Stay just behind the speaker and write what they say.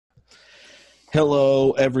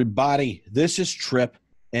Hello, everybody. This is Tripp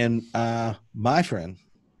and my friend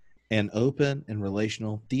and open and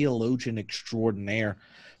relational theologian extraordinaire,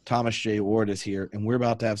 Thomas Jay Oord is here, and we're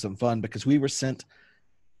about to have some fun because we were sent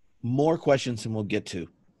more questions than we'll get to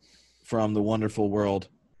from the wonderful world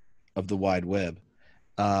of the wide web.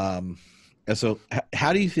 And so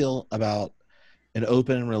how do you feel about an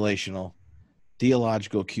open and relational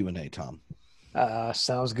theological Q&A, Tom?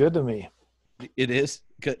 Sounds good to me. It is.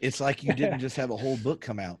 It's like you didn't just have a whole book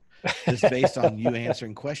come out just based on you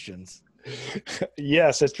answering questions.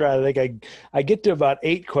 Yes, that's right. I think I get to about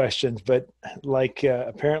 8 questions, but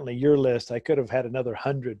apparently your list, I could have had another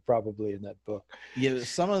 100 probably in that book. Yeah,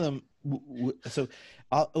 some of them. So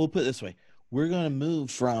we'll put it this way. We're going to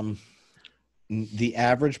move from the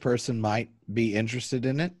average person might be interested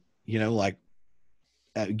in it,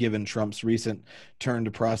 given Trump's recent turn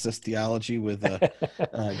to process theology with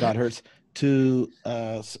God Hurts, to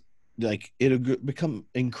it'll become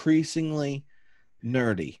increasingly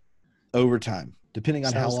nerdy over time, depending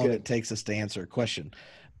on how Sounds long good. it takes us to answer a question.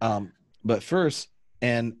 But first,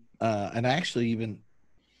 and actually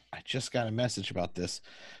I just got a message about this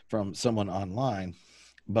from someone online,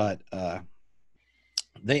 but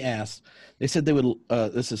they said they would,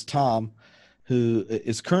 this is Tom, who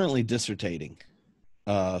is currently dissertating.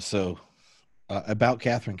 About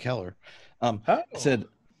Catherine Keller, said,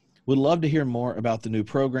 would love to hear more about the new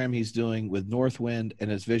program he's doing with Northwind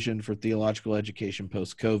and his vision for theological education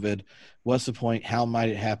post-COVID. What's the point? How might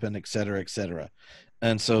it happen? Et cetera, et cetera.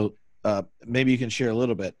 And so maybe you can share a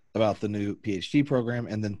little bit about the new PhD program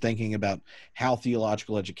and then thinking about how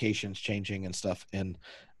theological education is changing and stuff in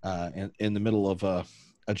the middle of a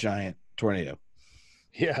giant tornado.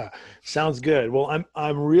 Yeah, sounds good. Well,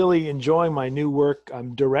 I'm really enjoying my new work.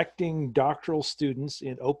 I'm directing doctoral students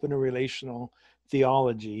in open and relational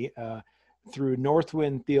theology through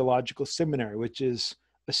Northwind Theological Seminary, which is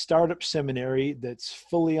a startup seminary that's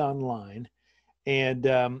fully online.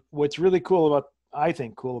 And what's really I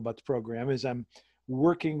think cool about the program is I'm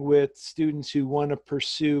working with students who want to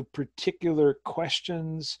pursue particular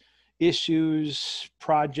questions, issues,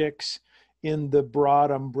 projects in the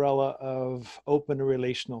broad umbrella of open and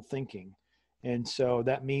relational thinking. And so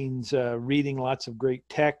that means reading lots of great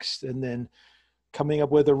text and then coming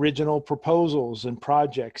up with original proposals and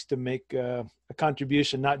projects to make a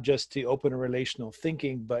contribution, not just to open and relational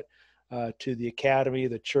thinking, but to the academy,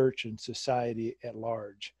 the church, and society at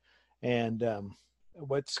large. And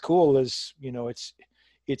what's cool is,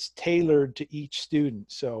 it's tailored to each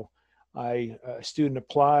student. So a student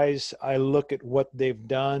applies, I look at what they've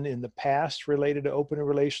done in the past related to open and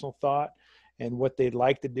relational thought and what they'd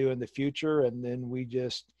like to do in the future. And then we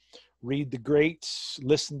just read the greats,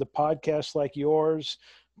 listen to podcasts like yours,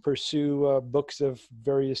 pursue books of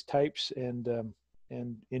various types, and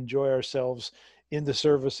enjoy ourselves in the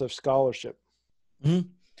service of scholarship. Mm-hmm.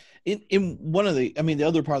 In one of the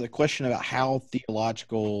other part of the question about how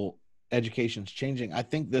theological education is changing, I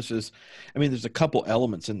think there's a couple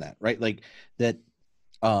elements in that, right? Like that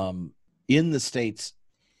in the States,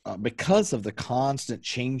 because of the constant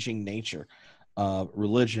changing nature of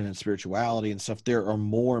religion and spirituality and stuff, there are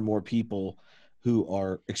more and more people who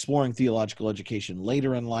are exploring theological education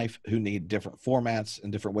later in life who need different formats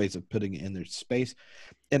and different ways of putting it in their space.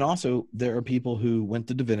 And also there are people who went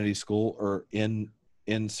to divinity school or in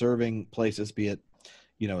serving places, be it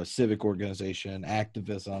a civic organization,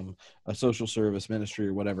 activism, a social service ministry,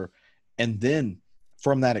 or whatever. And then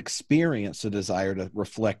from that experience, a desire to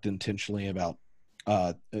reflect intentionally about,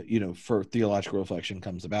 for theological reflection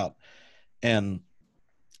comes about. And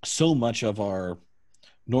so much of our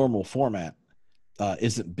normal format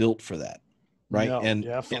isn't built for that. Right. No, and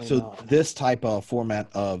definitely so not. this type of format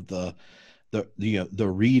of the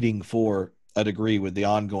reading for a degree with the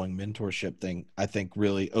ongoing mentorship thing, I think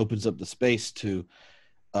really opens up the space to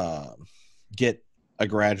get a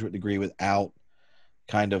graduate degree without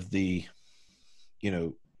kind of the,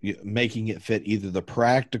 making it fit either the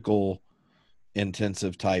practical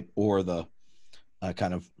intensive type or the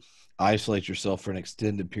kind of isolate yourself for an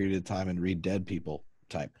extended period of time and read dead people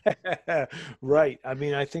type. Right.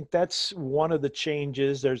 I think that's one of the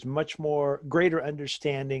changes. There's much more greater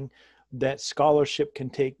understanding that scholarship can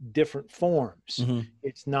take different forms. Mm-hmm.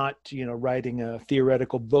 It's not, writing a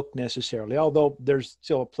theoretical book necessarily, although there's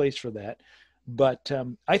still a place for that. But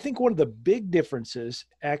I think one of the big differences,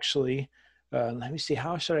 actually, let me see,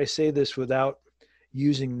 how should I say this without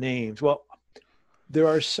using names? Well, there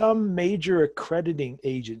are some major accrediting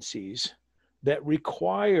agencies that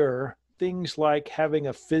require things like having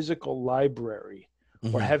a physical library or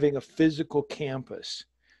Mm-hmm. having a physical campus,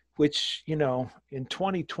 which, you know, in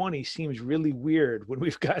 2020 seems really weird when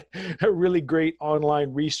we've got really great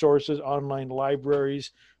online resources, online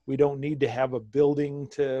libraries. We don't need to have a building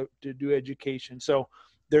to do education. So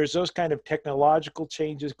there's those kind of technological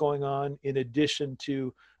changes going on, in addition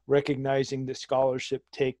to recognizing that scholarship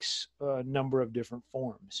takes a number of different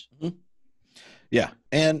forms. Mm-hmm. Yeah.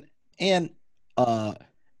 And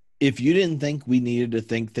if you didn't think we needed to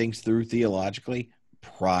think things through theologically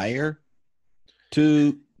prior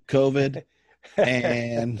to COVID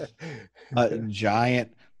and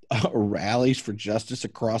giant rallies for justice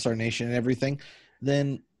across our nation and everything,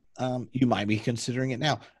 then you might be considering it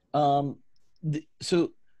now.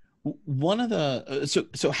 So one of the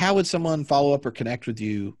so how would someone follow up or connect with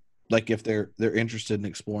you, like if they're interested in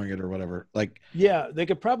exploring it or whatever? Like, yeah, they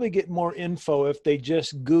could probably get more info if they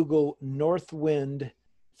just Google Northwind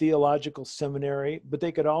Theological Seminary, but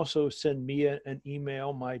they could also send me an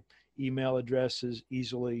email. My email address is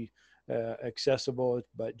easily accessible,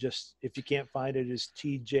 but just if you can't find it, is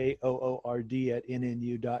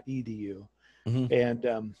tjoord@nnu.edu. mm-hmm.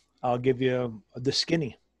 And I'll give you the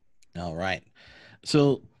skinny. All right.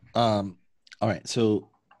 So, all right. So,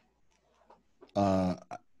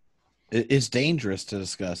 it's dangerous to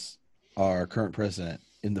discuss our current president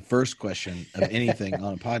in the first question of anything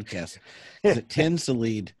on a podcast, because it tends to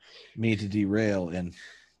lead me to derail in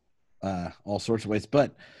all sorts of ways.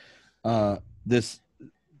 But this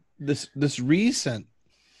recent,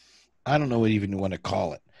 I don't know what even you want to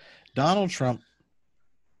call it, Donald Trump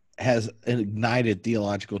has ignited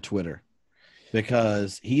theological Twitter,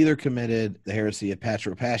 because he either committed the heresy of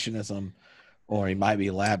patropassionism, or he might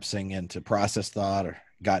be lapsing into process thought, or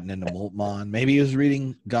gotten into Moltmann. Maybe he was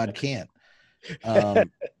reading God Can't.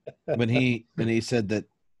 When he said that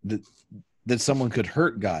someone could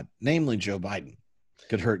hurt God, namely Joe Biden,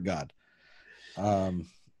 could hurt God. And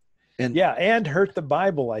hurt the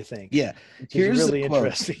Bible, I think. Yeah. Here's really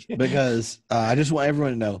interesting, because I just want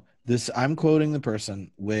everyone to know this. I'm quoting the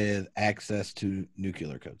person with access to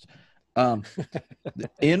nuclear codes.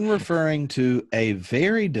 In referring to a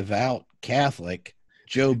very devout Catholic,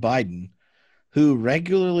 Joe Biden, who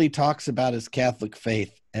regularly talks about his Catholic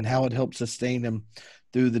faith and how it helped sustain him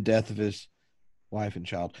through the death of his wife and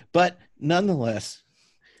child. But nonetheless,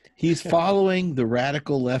 he's following the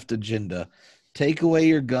radical left agenda. Take away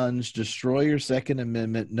your guns, destroy your Second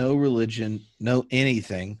Amendment, no religion, no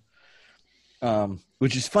anything.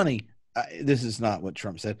 Which is funny. This is not what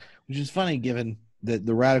Trump said, which is funny given that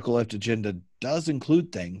the radical left agenda does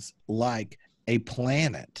include things like a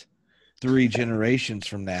planet 3 generations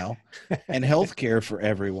from now, and health care for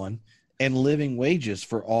everyone, and living wages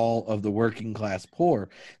for all of the working class poor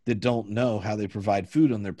that don't know how they provide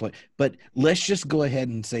food on their plate. But let's just go ahead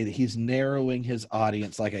and say that he's narrowing his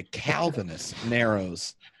audience like a Calvinist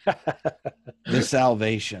narrows the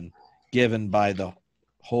salvation given by the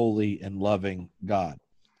holy and loving God.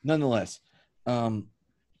 Nonetheless,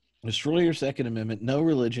 destroy your Second Amendment, no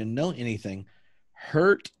religion, no anything,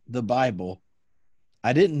 hurt the Bible.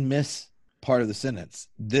 I didn't miss part of the sentence.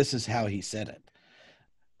 This is how he said it.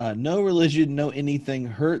 No religion, no anything,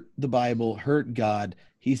 hurt the Bible, hurt God.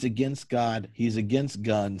 He's against God. He's against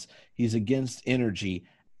guns. He's against energy,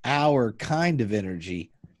 our kind of energy.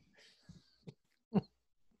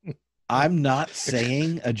 I'm not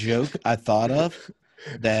saying a joke I thought of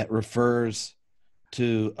that refers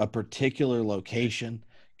to a particular location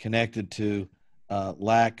connected to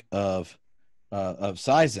lack of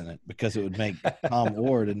size in it, because it would make Tom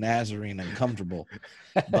Oord a Nazarene uncomfortable.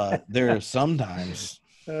 But there are sometimes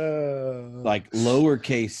like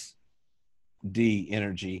lowercase d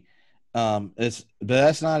energy. But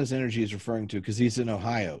that's not his energy he's referring to, because he's in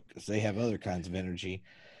Ohio, because they have other kinds of energy.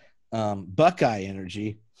 Buckeye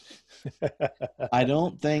energy. I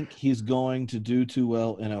don't think he's going to do too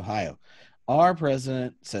well in Ohio. Our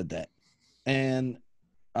president said that, and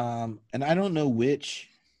I don't know which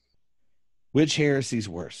heresy's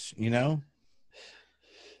worse,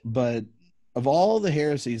 but of all the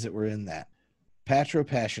heresies that were in that,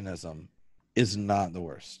 patropassionism is not the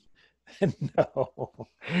worst.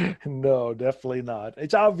 No, definitely not.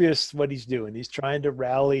 It's obvious what he's doing. He's trying to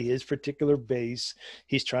rally his particular base.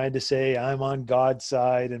 He's trying to say, I'm on God's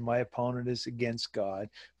side and my opponent is against God.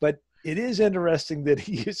 But it is interesting that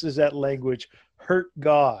he uses that language, hurt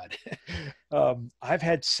God. I've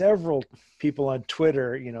had several people on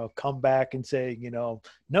Twitter, come back and say, no,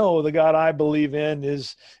 the God I believe in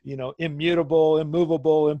is, immutable,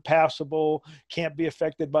 immovable, impassible, can't be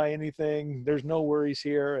affected by anything. There's no worries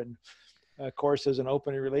here. And of course, as an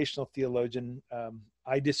open and relational theologian,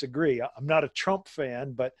 I disagree. I'm not a Trump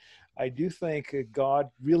fan, but I do think God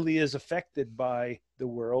really is affected by the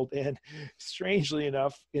world. And strangely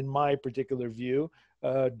enough, in my particular view,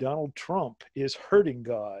 Donald Trump is hurting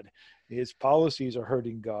God. His policies are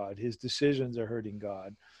hurting God. His decisions are hurting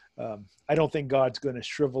God. I don't think God's going to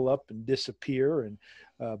shrivel up and disappear.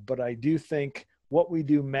 But I do think what we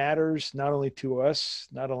do matters, not only to us,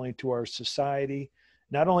 not only to our society,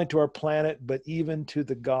 not only to our planet, but even to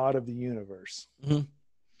the God of the universe. Mm-hmm.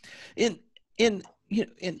 In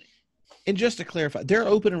and just to clarify, there are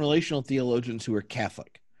open and relational theologians who are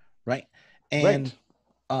Catholic, right? And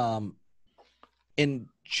Right. And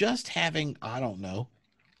just having, I don't know,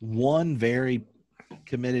 one very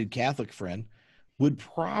committed Catholic friend would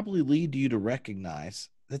probably lead you to recognize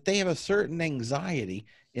that they have a certain anxiety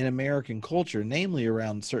in American culture, namely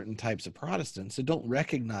around certain types of Protestants that don't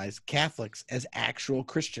recognize Catholics as actual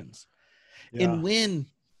Christians. Yeah. And when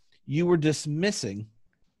you were dismissing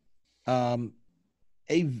a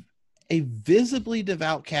visibly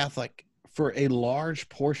devout Catholic for a large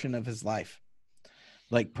portion of his life,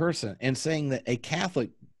 like person, and saying that a Catholic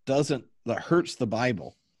that hurts the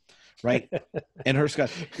Bible, right? And hurts God.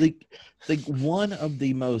 Like one of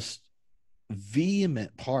the most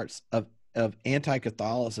vehement parts of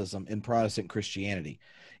anti-Catholicism in Protestant Christianity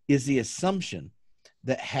is the assumption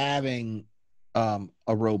that having a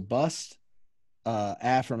robust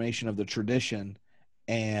affirmation of the tradition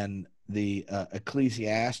and the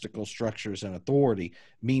ecclesiastical structures and authority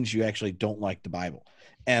means you actually don't like the Bible.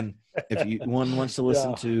 And if one wants to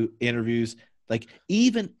listen to interviews, like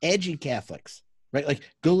even edgy Catholics, right? Like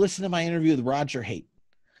go listen to my interview with Roger Haight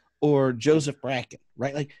or Joseph Bracken,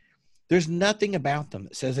 right? Like there's nothing about them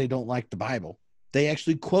that says they don't like the Bible. They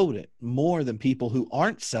actually quote it more than people who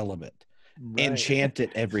aren't celibate and chant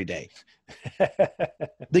it every day.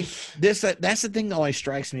 That's the thing that always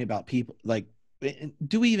strikes me about people. Like,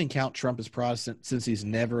 do we even count Trump as Protestant since he's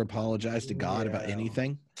never apologized to God about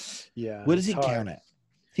anything? Yeah. What does he count at?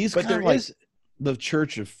 He's kind of like the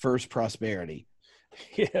Church of First Prosperity.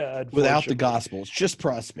 Yeah. Without the gospel, it's just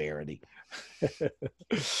prosperity.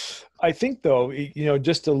 I think, though,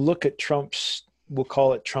 just to look at we'll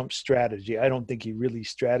call it Trump's strategy. I don't think he really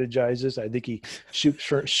strategizes. I think he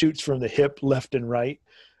shoots from the hip, left and right.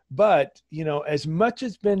 But, as much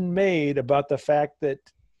has been made about the fact that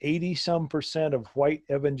 80% of white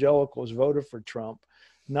evangelicals voted for Trump,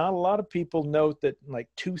 not a lot of people note that like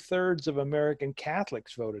 2/3 of American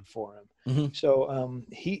Catholics voted for him. Mm-hmm. So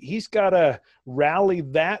he's got to rally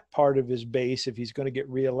that part of his base if he's going to get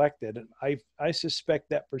reelected. And I suspect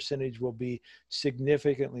that percentage will be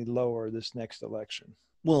significantly lower this next election.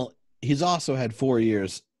 Well, he's also had 4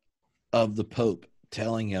 years of the Pope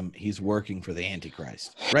telling him he's working for the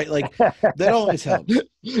Antichrist, right? Like that always helps.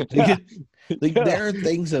 There are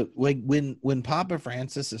things that like when Papa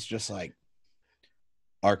Francis is just like,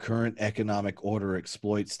 our current economic order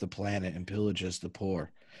exploits the planet and pillages the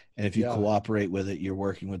poor. And if you cooperate with it, you're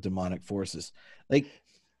working with demonic forces. Like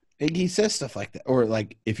he says stuff like that. Or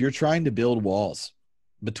like, if you're trying to build walls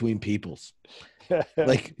between peoples,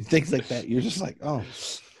 like things like that, you're just like, oh.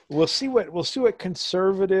 We'll see what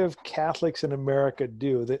conservative Catholics in America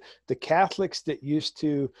do. The Catholics that used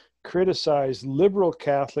to criticize liberal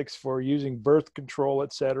Catholics for using birth control,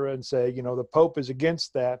 et cetera, and say, the Pope is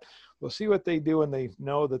against that. We'll see what they do when they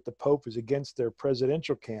know that the Pope is against their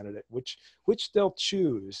presidential candidate, which they'll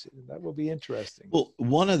choose. That will be interesting. Well,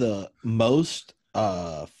 one of the most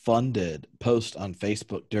funded posts on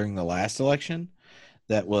Facebook during the last election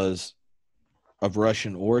that was of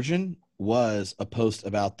Russian origin was a post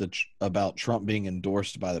about Trump being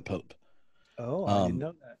endorsed by the Pope. Oh, I didn't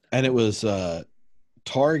know that. And it was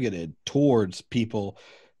targeted towards people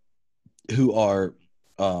who are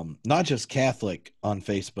not just Catholic on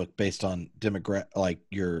Facebook based on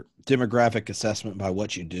your demographic assessment by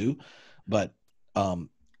what you do, but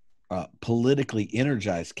politically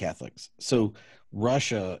energized Catholics. So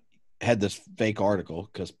Russia had this fake article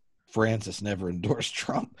because Francis never endorsed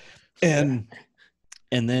Trump, and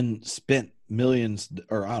then spent millions,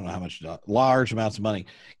 or I don't know how much, large amounts of money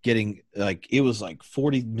getting, like, it was like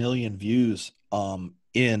 40 million views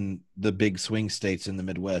in the big swing states in the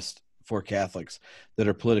Midwest for Catholics that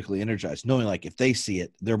are politically energized, knowing like if they see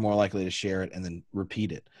it, they're more likely to share it and then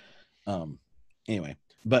repeat it. Anyway,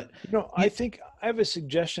 but I think I have a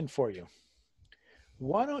suggestion for you.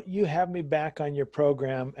 Why don't you have me back on your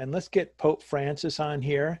program and let's get Pope Francis on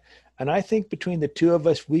here. And I think between the two of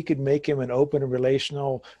us, we could make him an open and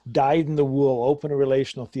relational, dyed-in-the-wool, open and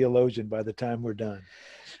relational theologian by the time we're done.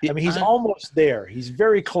 I mean, he's almost there. He's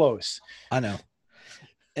very close. I know.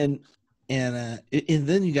 And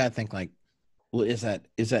then you got to think like, well, is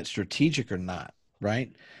that strategic or not?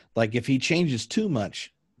 Right? Like if he changes too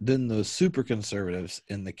much, then those super conservatives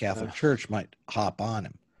in the Catholic Church might hop on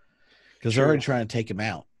him because they're True. already trying to take him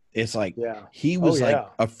out. It's like he Oh, was like yeah.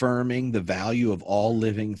 affirming the value of all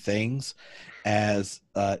living things as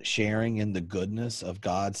sharing in the goodness of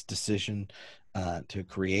God's decision to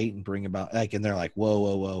create and bring about. Like, and they're like, whoa,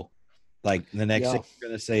 whoa, whoa! Like the next thing you're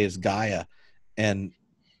going to say is Gaia, and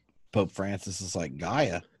Pope Francis is like,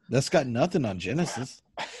 Gaia? That's got nothing on Genesis.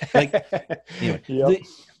 Like, anyway,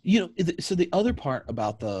 so the other part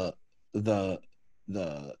about the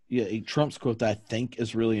Trump's quote that I think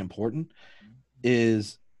is really important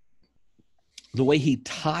is the way he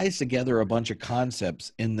ties together a bunch of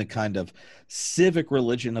concepts in the kind of civic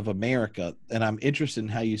religion of America. And I'm interested in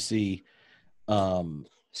how you see open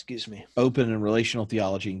and relational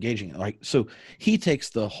theology engaging it. Like, so he takes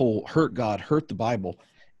the whole hurt God, hurt the Bible,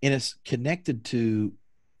 and it's connected to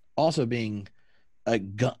also being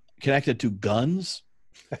connected to guns,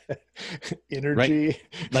 energy, right?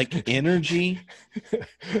 Like energy,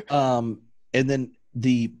 and then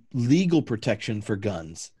the legal protection for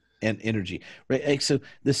guns and energy, right? Like, so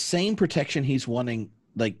the same protection he's wanting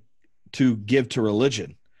like to give to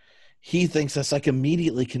religion, he thinks that's like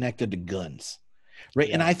immediately connected to guns,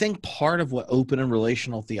 right? And I think part of what open and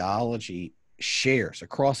relational theology shares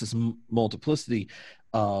across this multiplicity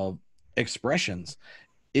of expressions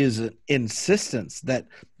is an insistence that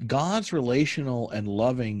God's relational and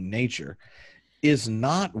loving nature is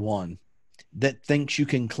not one that thinks you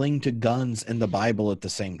can cling to guns and the Bible at the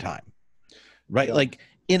same time, right? Like,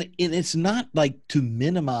 and it's not like to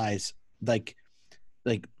minimize like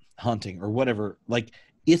hunting or whatever. Like,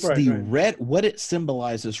 it's what it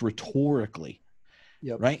symbolizes rhetorically,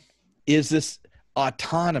 right? Is this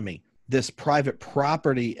autonomy, this private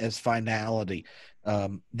property as finality,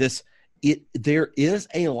 there is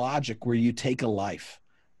a logic where you take a life,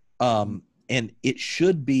 and it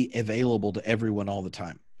should be available to everyone all the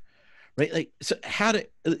time, right? Like, so how to,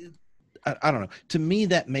 I don't know. To me,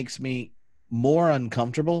 that makes me more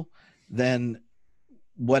uncomfortable than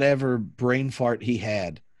whatever brain fart he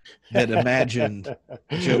had that imagined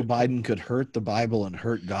Joe Biden could hurt the Bible and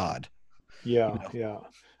hurt God.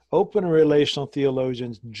 Open and relational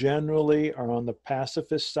theologians generally are on the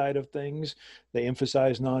pacifist side of things. They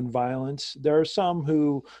emphasize nonviolence. There are some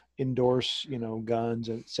who endorse, guns,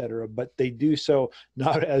 etc., but they do so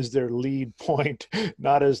not as their lead point,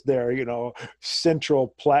 not as their, central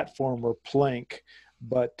platform or plank,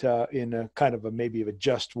 but in a kind of maybe a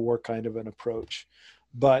just war kind of an approach.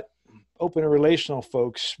 But open and relational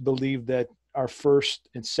folks believe that our first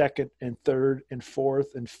and second and third and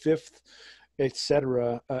fourth and fifth,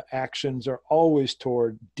 etc., actions are always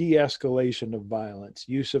toward de-escalation of violence,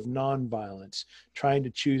 use of nonviolence, trying to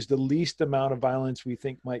choose the least amount of violence we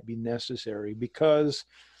think might be necessary because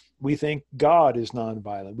we think God is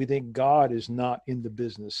nonviolent. We think God is not in the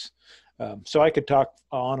business. So I could talk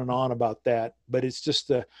on and on about that, but it's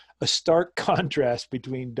just a stark contrast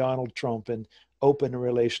between Donald Trump and open and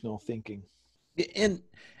relational thinking. And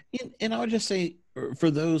I would just say,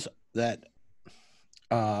 for those that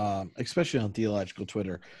especially on theological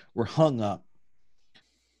Twitter, were hung up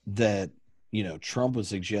that, Trump would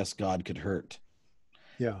suggest God could hurt.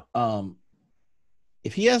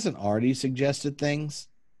 If he hasn't already suggested things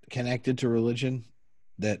connected to religion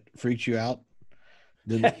that freaks you out,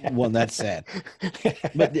 then one, that's sad.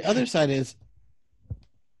 But the other side is,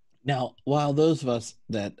 now, while those of us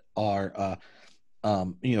that are,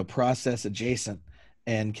 process adjacent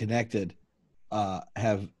and connected,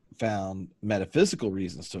 have found metaphysical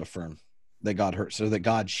reasons to affirm that God hurts, so that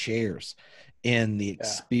God shares in the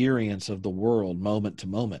experience of the world moment to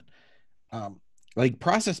moment. Like,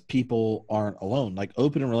 process people aren't alone. Like,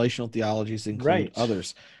 open and relational theologies include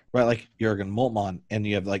others, right? Like Jürgen Moltmann, and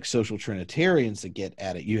you have like social Trinitarians that get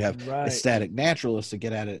at it. You have ecstatic naturalists that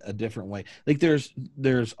get at it a different way. Like, there's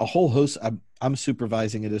a whole host. I'm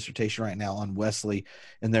supervising a dissertation right now on Wesley,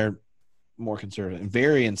 and they're more conservative and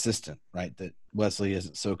very insistent, right, that Wesley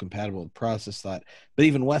isn't so compatible with process thought. But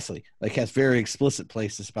even Wesley has very explicit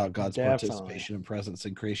places about God's participation and presence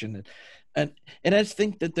in creation, and I just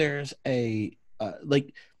think that there's a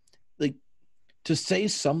like to say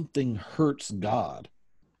something hurts God,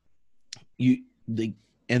 and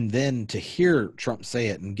then to hear Trump say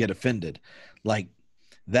it and get offended, like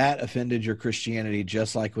that offended your Christianity,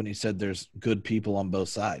 just like when he said there's good people on both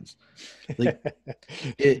sides. Like,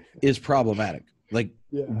 it is problematic. Like,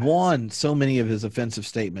 one, so many of his offensive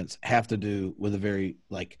statements have to do with a very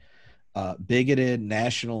bigoted,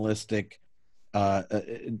 nationalistic,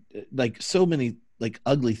 so many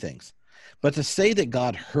ugly things. But to say that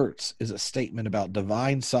God hurts is a statement about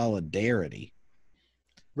divine solidarity.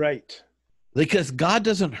 Right. Because God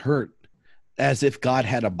doesn't hurt as if God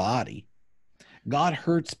had a body. God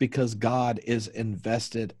hurts because God is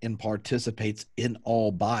invested and participates in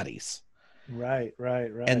all bodies. Right.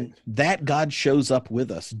 And that God shows up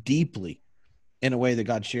with us deeply in a way that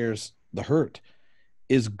God shares the hurt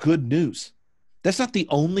is good news. That's not the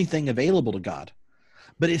only thing available to God,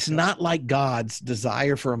 but it's not like God's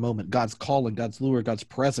desire for a moment, God's calling, God's lure, God's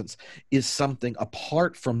presence is something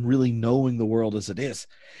apart from really knowing the world as it is.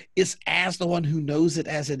 It's as the one who knows it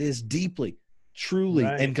as it is deeply, truly,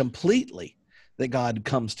 and completely that God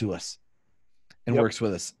comes to us and works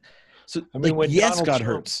with us. So, I mean, when yes, Donald God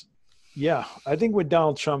Trump, hurts. yeah, I think when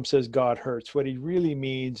Donald Trump says God hurts, what he really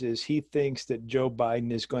means is he thinks that Joe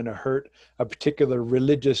Biden is going to hurt a particular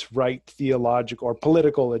religious, right, theological, or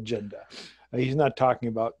political agenda. He's not talking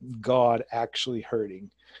about God actually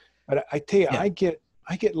hurting. But I tell you, Yeah.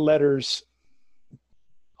 I get letters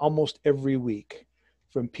almost every week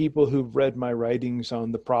from people who've read my writings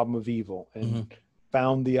on the problem of evil and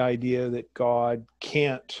found the idea that God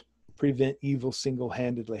can't prevent evil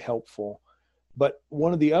single-handedly helpful. But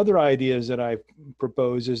one of the other ideas that I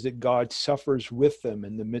propose is that God suffers with them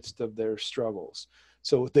in the midst of their struggles.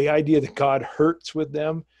 So the idea that God hurts with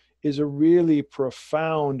them is a really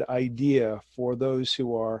profound idea for those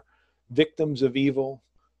who are victims of evil,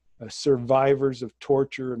 survivors of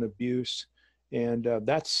torture and abuse. And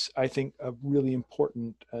that's, I think, a really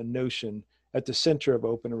important notion at the center of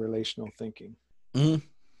open and relational thinking. Mm-hmm.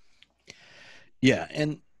 Yeah.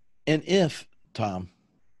 And if, Tom,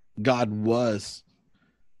 God was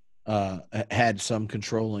had some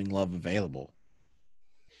controlling love available,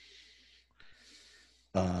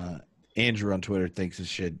 Andrew on Twitter thinks it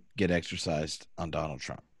should get exercised on Donald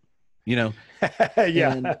Trump. Yeah.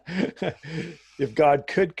 And if God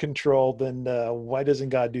could control, then why doesn't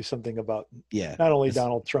God do something about not only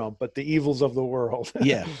Donald Trump, but the evils of the world?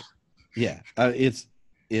 Yeah. It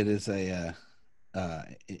is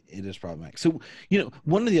problematic. So,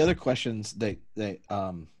 one of the other questions that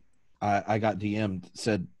I got DM'd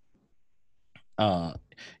said,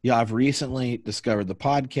 I've recently discovered the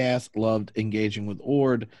podcast, loved engaging with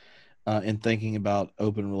Oord and thinking about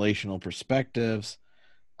open relational perspectives.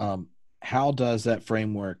 How does that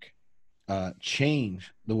framework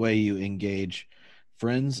change the way you engage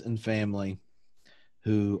friends and family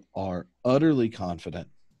who are utterly confident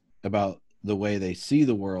about the way they see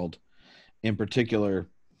the world, in particular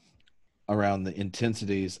around the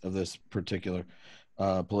intensities of this particular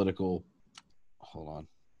political? Hold on.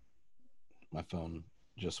 My phone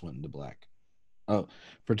just went into black.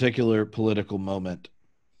 Particular political moment.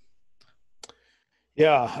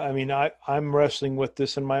 Yeah, I mean, I'm wrestling with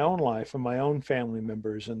this in my own life and my own family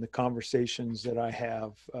members and the conversations that I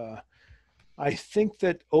have. I think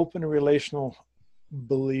that open and relational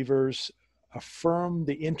believers affirm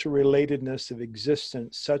the interrelatedness of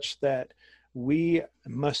existence such that we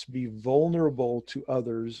must be vulnerable to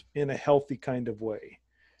others in a healthy kind of way.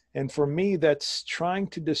 And for me, that's trying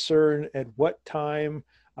to discern at what time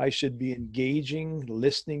I should be engaging,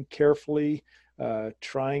 listening carefully,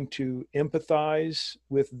 trying to empathize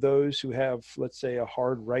with those who have, let's say, a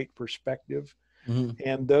hard right perspective,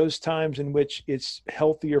 and those times in which it's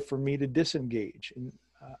healthier for me to disengage. And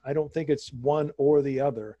I don't think it's one or the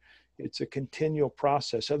other. It's a continual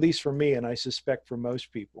process, at least for me, and I suspect for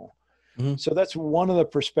most people. So that's one of the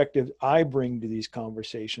perspectives I bring to these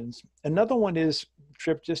conversations. Another one is,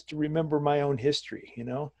 Tripp, just to remember my own history.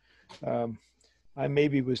 I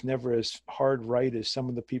maybe was never as hard right as some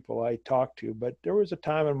of the people I talked to, but there was a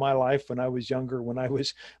time in my life when I was younger, when I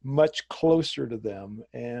was much closer to them,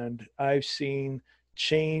 and I've seen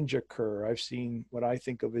change occur. I've seen what I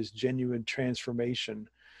think of as genuine transformation.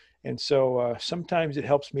 And so sometimes it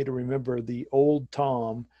helps me to remember the old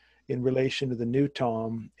Tom in relation to the new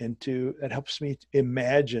Tom, and it helps me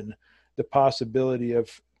imagine the possibility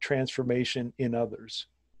of transformation in others.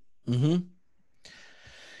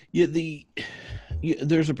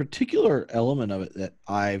 There's a particular element of it that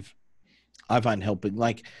I find helping,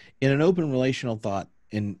 like in an open relational thought,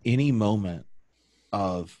 in any moment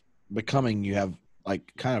of becoming, you have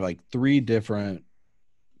kind of three different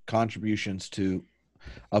contributions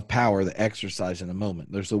of power that exercise in a moment.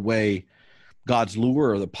 There's the way God's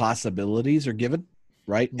lure or the possibilities are given,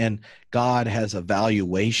 right? And God has a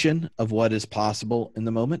valuation of what is possible in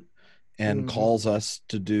the moment and calls us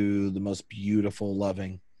to do the most beautiful,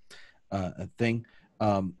 loving thing.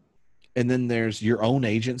 And then there's your own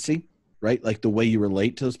agency, right? Like the way you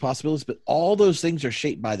relate to those possibilities, but all those things are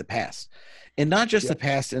shaped by the past, and not just the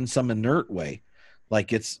past in some inert way,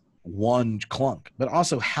 like it's one clunk, but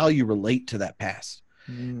also how you relate to that past.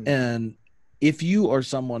 And if you are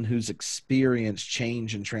someone who's experienced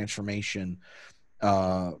change and transformation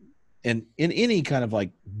and in any kind of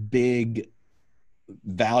like big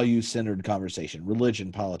value-centered conversation,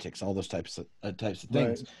 religion, politics, all those types of things,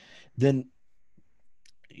 Right. then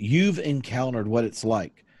you've encountered what it's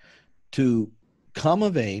like to come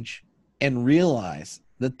of age and realize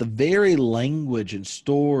that the very language and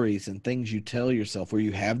stories and things you tell yourself where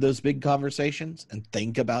you have those big conversations and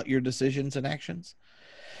think about your decisions and actions,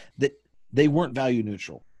 that they weren't value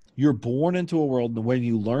neutral. You're born into a world when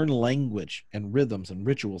you learn language and rhythms and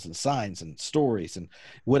rituals and signs and stories and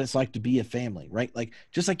what it's like to be a family, right? Like,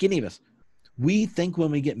 just like any of us, we think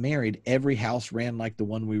when we get married, every house ran like the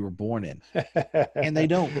one we were born in, and they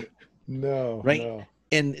don't, No, right? no.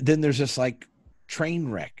 And then there's this like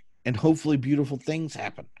train wreck, and hopefully beautiful things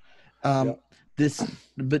happen. Yep. This,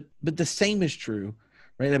 but the same is true,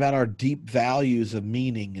 right, about our deep values of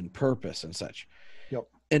meaning and purpose and such. Yep.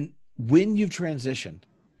 And when you've transitioned,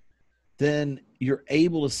 then you're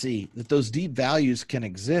able to see that those deep values can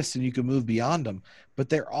exist and you can move beyond them, but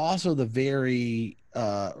they're also the very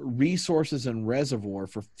resources and reservoir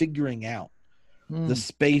for figuring out the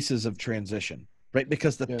spaces of transition, right?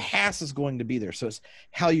 Because the Yes. past is going to be there. So it's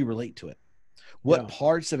how you relate to it. What Yeah.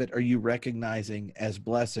 parts of it are you recognizing as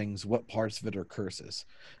blessings? What parts of it are curses?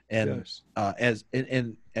 And Yes.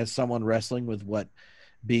 as someone wrestling with what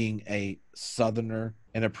being a Southerner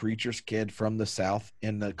and a preacher's kid from the South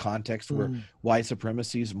in the context where white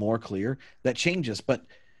supremacy is more clear, that changes. But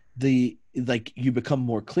you become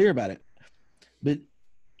more clear about it. But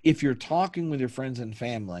if you're talking with your friends and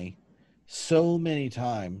family, so many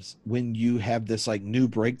times when you have this like new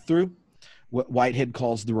breakthrough, what Whitehead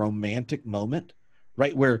calls the romantic moment,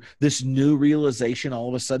 right? Where this new realization all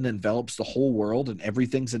of a sudden envelops the whole world and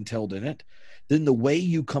everything's entailed in it, then the way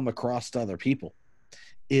you come across to other people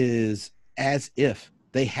is as if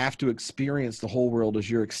they have to experience the whole world as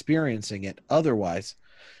you're experiencing it. Otherwise,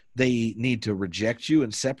 they need to reject you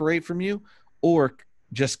and separate from you or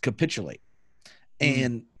just capitulate.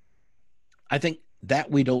 And I think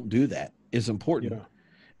that we don't do that is important. Yeah.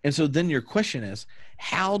 And so then your question is,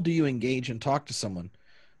 how do you engage and talk to someone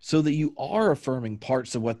so that you are affirming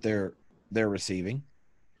parts of what they're receiving?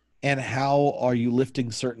 And how are you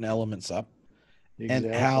lifting certain elements up? And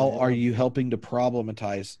Exactly. how are Yeah. you helping to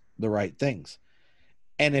problematize the right things?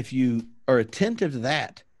 And if you are attentive to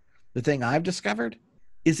that, the thing I've discovered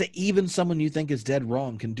is that even someone you think is dead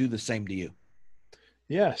wrong can do the same to you.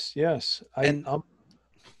 Yes. Yes. And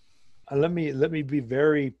Let me be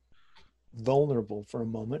very vulnerable for a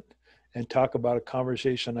moment and talk about a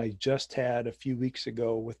conversation I just had a few weeks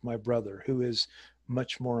ago with my brother, who is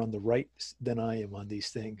much more on the right than I am on these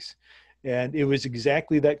things. And it was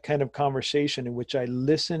exactly that kind of conversation in which I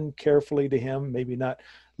listened carefully to him, maybe not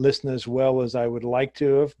listen as well as I would like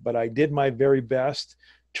to have, but I did my very best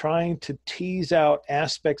trying to tease out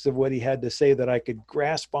aspects of what he had to say that I could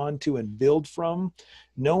grasp onto and build from,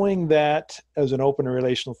 knowing that as an open and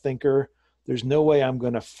relational thinker, there's no way I'm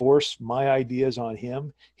going to force my ideas on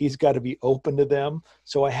him. He's got to be open to them.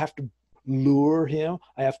 So I have to lure him.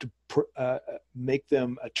 I have to make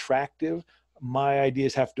them attractive. My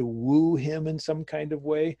ideas have to woo him in some kind of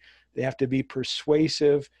way. They have to be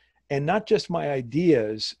persuasive. And not just my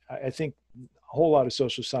ideas. I think a whole lot of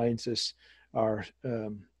social scientists are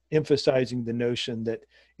emphasizing the notion that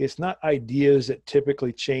it's not ideas that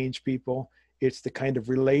typically change people. It's the kind of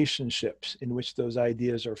relationships in which those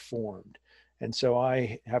ideas are formed. And so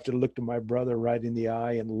I have to look to my brother right in the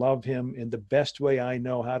eye and love him in the best way I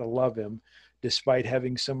know how to love him, despite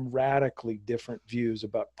having some radically different views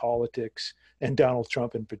about politics and Donald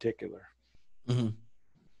Trump in particular.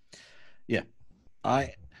 yeah,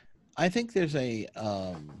 I think there's a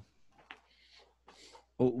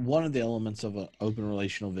one of the elements of an open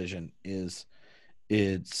relational vision is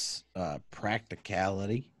its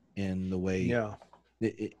practicality in the way Yeah.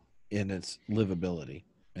 in its livability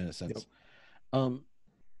in a sense. Yep.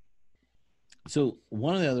 So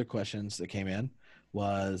one of the other questions that came in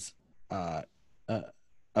was uh, uh,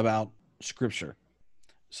 about scripture.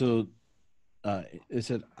 So it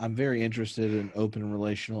said, I'm very interested in open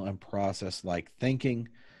relational and process like thinking.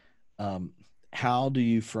 How do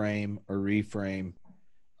you frame or reframe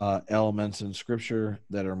elements in scripture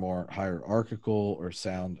that are more hierarchical or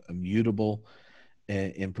sound immutable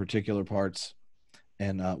in particular parts?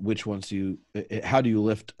 And which ones how do you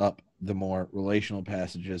lift up the more relational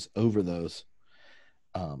passages over those?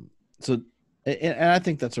 So, and I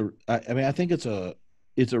think I think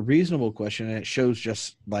it's a reasonable question, and it shows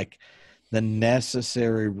just like the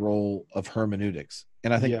necessary role of hermeneutics.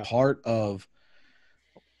 And I think Yeah. part of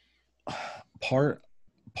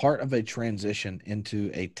a transition into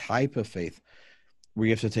a type of faith where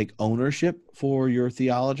you have to take ownership for your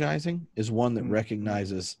theologizing is one that Mhm.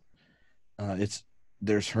 recognizes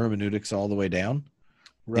there's hermeneutics all the way down,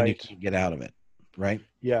 and you Right. can't get out of it, right?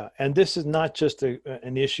 Yeah. And this is not just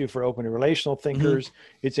an issue for open and relational Hmm. thinkers.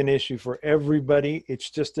 It's an issue for everybody. It's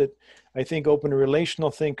just that I think open and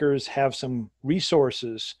relational thinkers have some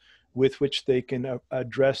resources with which they can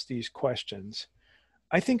address these questions.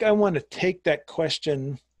 I think I want to take that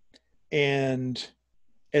question and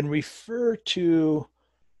refer to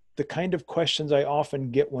the kind of questions I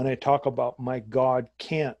often get when I talk about my God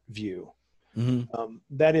can't view. Hmm.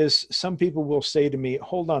 That is, some people will say to me,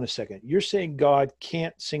 hold on a second, you're saying God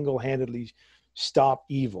can't single-handedly stop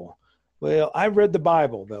evil. Well, I've read the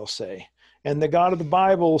Bible, they'll say, and the God of the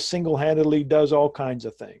Bible single-handedly does all kinds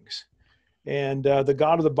of things. And the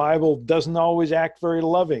God of the Bible doesn't always act very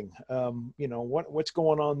loving. What's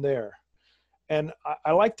going on there? And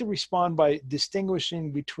I like to respond by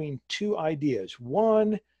distinguishing between two ideas.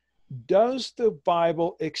 One, does the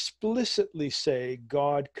Bible explicitly say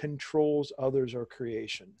God controls others or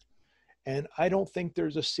creation? And I don't think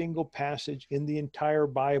there's a single passage in the entire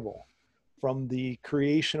Bible, from the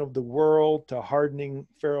creation of the world to hardening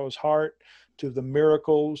Pharaoh's heart, to the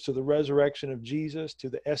miracles, to the resurrection of Jesus, to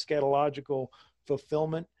the eschatological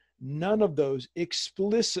fulfillment. None of those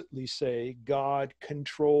explicitly say God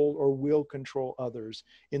controlled or will control others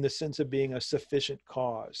in the sense of being a sufficient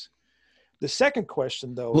cause. The second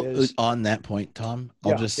question, though, Well, is on that point, Tom,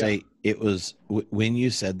 I'll yeah, just yeah, say it was when you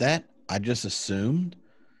said that, I just assumed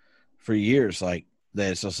for years like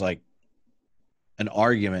that it's just like an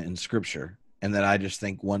argument in scripture, and that I just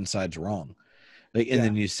think one side's wrong. Like, and yeah.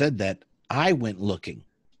 then you said that, I went looking.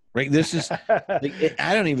 Right, this is like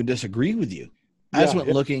I don't even disagree with you. I just Yeah,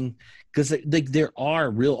 went looking because like there are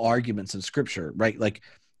real arguments in scripture, right? Like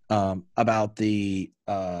about the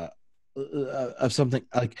of something,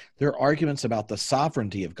 like there are arguments about the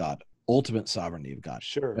sovereignty of God, ultimate sovereignty of God.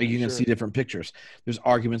 sure, Right? You can see sure. different pictures. There's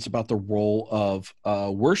arguments about the role of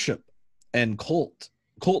worship and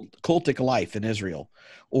cultic life in Israel,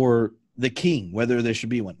 or the king, whether there should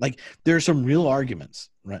be one. Like there are some real arguments,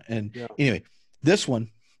 right? And Yeah. anyway, this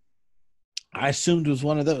one I assumed was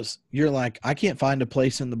one of those. You're like, I can't find a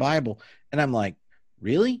place in the Bible. And I'm like,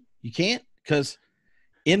 really? You can't? Because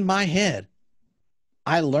in my head,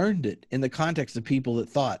 I learned it in the context of people that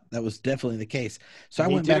thought that was definitely the case. So I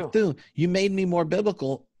Me went back too. through. You made me more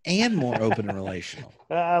biblical and more open and relational.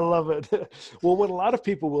 I love it. Well, what a lot of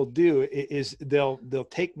people will do is they'll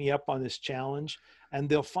take me up on this challenge, and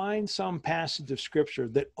they'll find some passage of scripture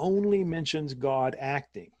that only mentions God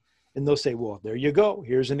acting. And they'll say, well, there you go.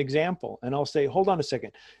 Here's an example. And I'll say, hold on a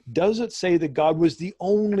second. Does it say that God was the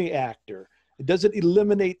only actor? Does it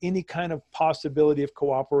eliminate any kind of possibility of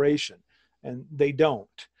cooperation? And they don't.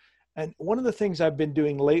 And one of the things I've been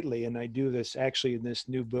doing lately, and I do this actually in this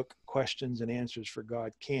new book, Questions and Answers for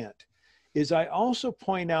God Can't, is I also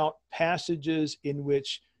point out passages in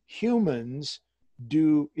which humans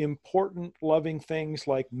do important, loving things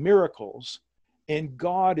like miracles, and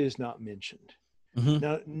God is not mentioned. Mm-hmm.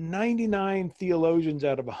 Now, 99 theologians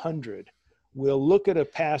out of 100 will look at a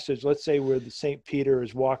passage, let's say where the St. Peter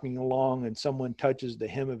is walking along and someone touches the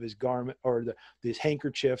hem of his garment or his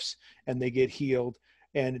handkerchiefs and they get healed,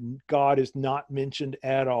 and God is not mentioned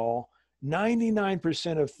at all.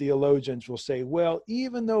 99% of theologians will say, well,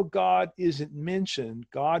 even though God isn't mentioned,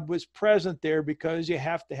 God was present there because you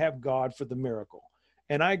have to have God for the miracle.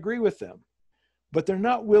 And I agree with them. But they're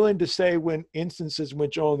not willing to say, when instances in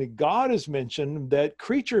which only God is mentioned, that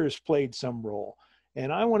creatures played some role.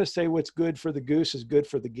 And I want to say what's good for the goose is good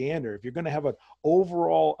for the gander. If you're going to have an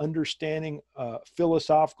overall understanding,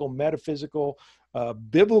 philosophical, metaphysical,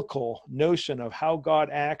 biblical notion of how God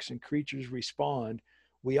acts and creatures respond,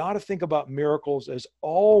 we ought to think about miracles as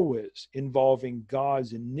always involving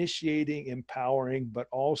God's initiating, empowering, but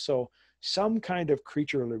also some kind of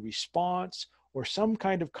creaturely response or some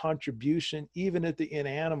kind of contribution, even at the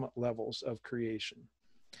inanimate levels of creation.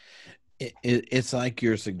 It's like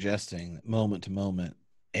you're suggesting that moment to moment,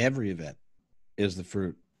 every event is the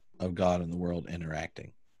fruit of God and the world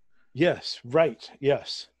interacting. Yes, right.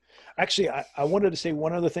 Yes. Actually, I wanted to say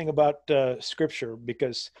one other thing about scripture,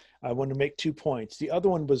 because I wanted to make 2 points. The other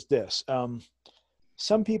one was this.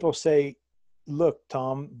 Some people say, look,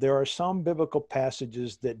 Tom, there are some biblical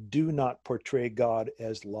passages that do not portray God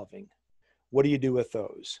as loving. What do you do with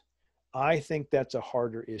those? I think that's a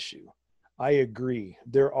harder issue. I agree.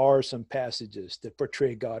 There are some passages that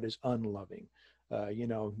portray God as unloving.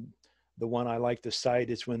 The one I like to cite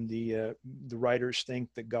is when the writers think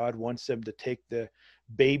that God wants them to take the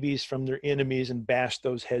babies from their enemies and bash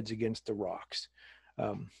those heads against the rocks.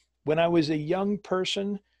 When I was a young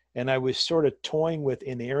person and I was sort of toying with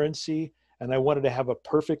inerrancy and I wanted to have a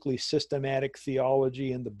perfectly systematic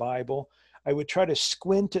theology in the Bible, I would try to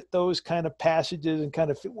squint at those kind of passages and kind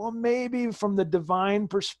of feel, well, maybe from the divine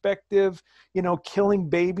perspective, killing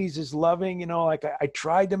babies is loving, like I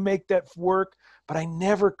tried to make that work, but I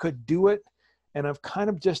never could do it. And I'm kind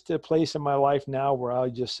of just at a place in my life now where I'll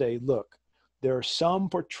just say, look, there are some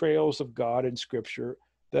portrayals of God in Scripture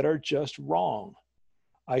that are just wrong.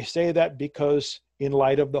 I say that because in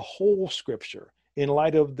light of the whole Scripture, in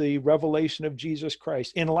light of the revelation of Jesus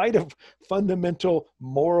Christ, in light of fundamental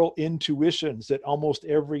moral intuitions that almost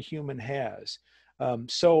every human has.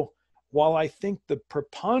 So while I think the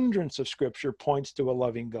preponderance of Scripture points to a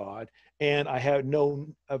loving God, and I have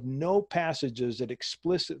known of no passages that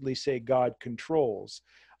explicitly say God controls,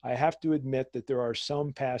 I have to admit that there are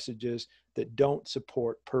some passages that don't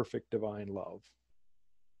support perfect divine love.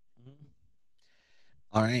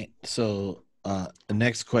 All right. So the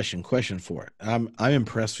next question 4. I'm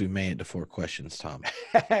impressed we made it to 4 questions, Tom.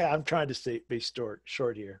 I'm trying to be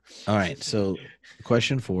short here. All right. So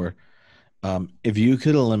question 4, if you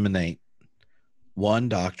could eliminate one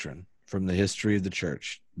doctrine from the history of the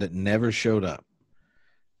church that never showed up,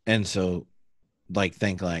 and so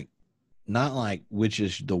think not like which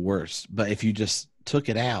is the worst, but if you just took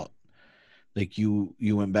it out, like you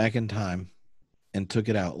went back in time and took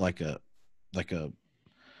it out like a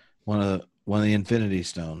one of the Infinity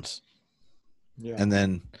Stones, and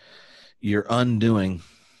then you're undoing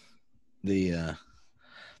the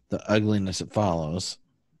ugliness that follows,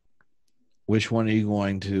 which one are you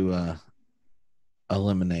going to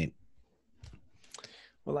eliminate?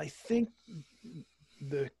 Well, I think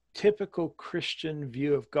the typical Christian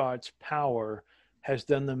view of God's power has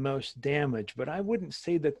done the most damage, but I wouldn't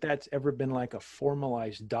say that that's ever been like a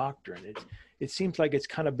formalized doctrine. It seems like it's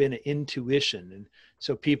kind of been an intuition. And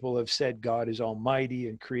so people have said God is almighty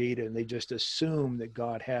and created, and they just assume that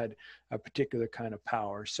God had a particular kind of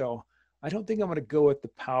power. So I don't think I'm going to go with the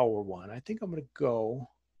power one. I think I'm going to go.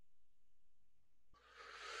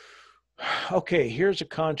 Okay, here's a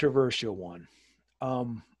controversial one.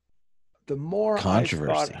 The more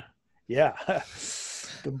Controversy.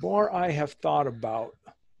 The more I have thought about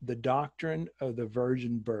the doctrine of the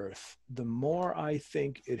virgin birth, the more I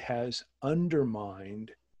think it has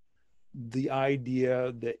undermined the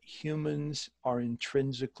idea that humans are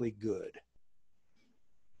intrinsically good.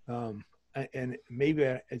 And maybe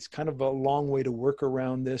it's kind of a long way to work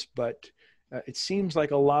around this, but it seems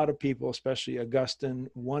like a lot of people, especially Augustine,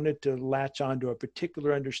 wanted to latch onto a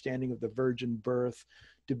particular understanding of the virgin birth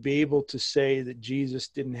to be able to say that Jesus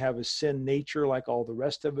didn't have a sin nature like all the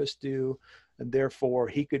rest of us do, and therefore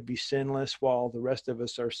he could be sinless while the rest of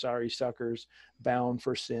us are sorry suckers bound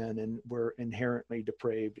for sin and we're inherently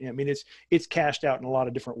depraved. I mean, it's cashed out in a lot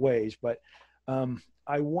of different ways, but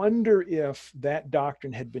I wonder if that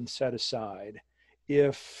doctrine had been set aside,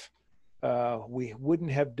 if we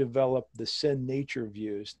wouldn't have developed the sin nature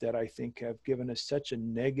views that I think have given us such a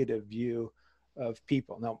negative view of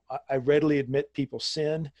people. Now, I readily admit people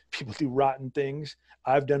sin, people do rotten things.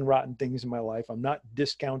 I've done rotten things in my life. I'm not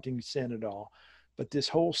discounting sin at all, but this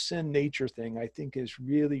whole sin nature thing, I think, has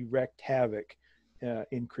really wreaked havoc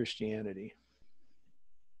in Christianity.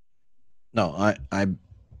 No,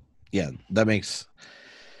 yeah, that makes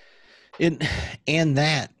it, and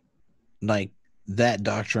that that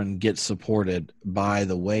doctrine gets supported by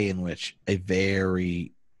the way in which a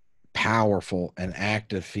very powerful and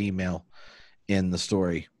active female in the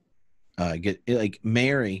story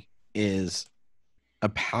Mary is a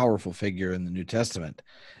powerful figure in the New Testament,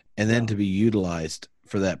 and then to be utilized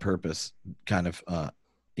for that purpose kind of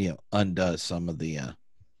undoes some of the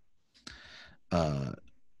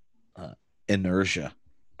inertia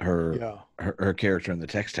her character in the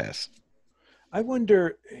text has. I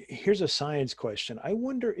wonder, here's a science question. I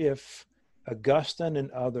wonder if Augustine and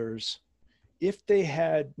others, if they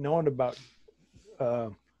had known about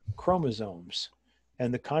chromosomes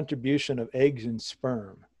and the contribution of eggs and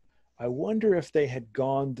sperm, I wonder if they had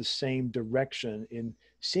gone the same direction in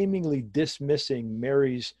seemingly dismissing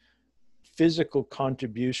Mary's physical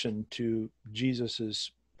contribution to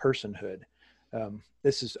Jesus's personhood.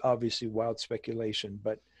 This is obviously wild speculation,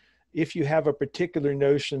 but if you have a particular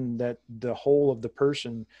notion that the whole of the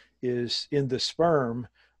person is in the sperm,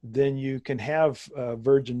 then you can have a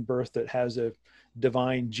virgin birth that has a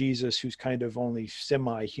divine Jesus who's kind of only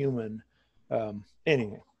semi-human.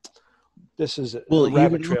 Anyway, this is a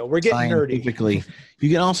rabbit trail. We're getting nerdy. You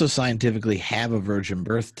can also scientifically have a virgin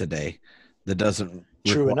birth today that doesn't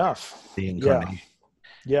true enough the incarnation.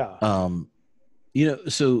 Yeah.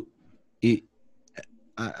 So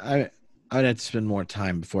I'd have to spend more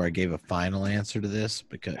time before I gave a final answer to this,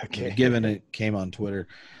 because given it came on Twitter,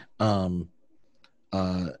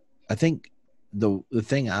 I think the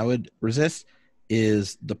thing I would resist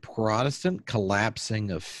is the Protestant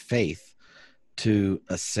collapsing of faith to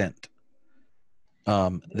assent.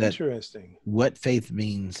 That Interesting. what faith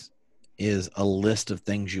means is a list of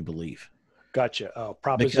things you believe. Gotcha. Oh,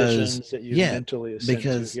 Because propositions that you mentally assent to.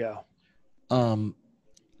 because Yeah.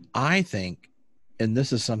 I think, and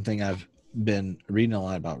this is something I've been reading a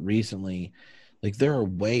lot about recently, like there are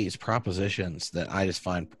propositions that I just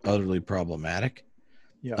find utterly problematic.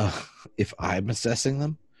 Yeah. If I'm assessing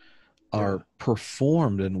them, are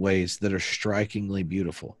performed in ways that are strikingly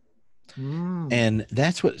beautiful. And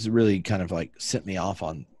that's what's really kind of like sent me off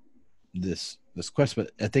on this quest.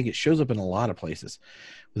 But I think it shows up in a lot of places.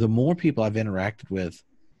 The more people I've interacted with,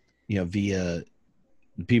 via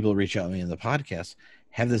people who reach out to me in the podcast,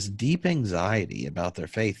 have this deep anxiety about their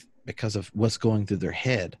faith because of what's going through their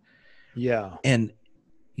head. Yeah. And,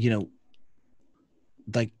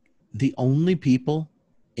 like the only people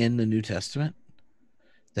in the New Testament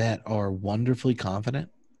that are wonderfully confident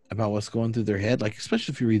about what's going through their head, like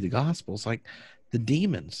especially if you read the Gospels, like the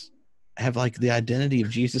demons have like the identity of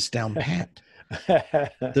Jesus down pat.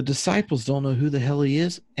 The disciples don't know who the hell he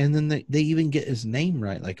is, and then they even get his name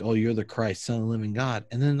right, like, oh, you're the Christ, Son of the living God.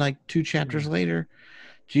 And then like 2 chapters later,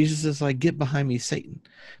 Jesus is like, get behind me, Satan.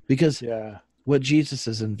 Because what Jesus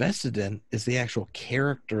is invested in is the actual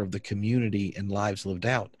character of the community and lives lived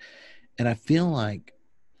out. And I feel like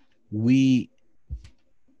we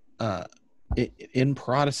in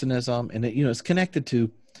Protestantism, and it's connected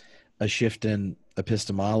to a shift in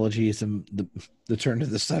epistemology, the turn to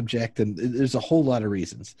the subject, and there's a whole lot of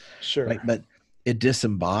reasons. Sure. Right? But it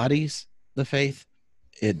disembodies the faith,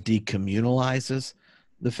 it decommunalizes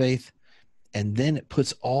the faith, and then it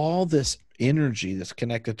puts all this energy that's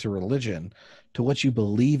connected to religion to what you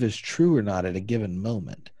believe is true or not at a given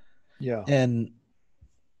moment. Yeah. And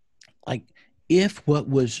like, if what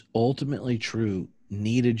was ultimately true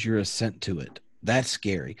needed your assent to it, that's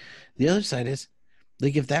scary. The other side is,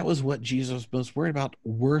 like, if that was what Jesus was most worried about,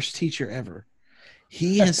 worst teacher ever.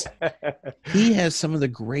 He has some of the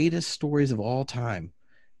greatest stories of all time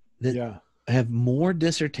that have more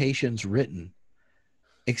dissertations written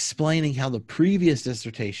explaining how the previous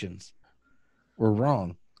dissertations were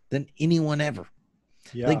wrong than anyone ever.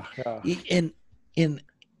 And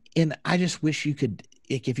I just wish you could,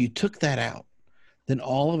 like, if you took that out, then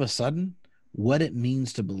all of a sudden what it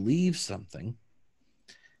means to believe something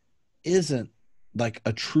isn't like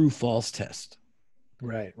a true false test.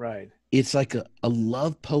 Right. It's like a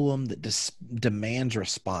love poem that demands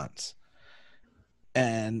response.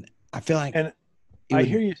 And I feel like, and I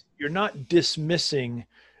hear you, you're not dismissing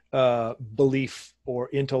belief or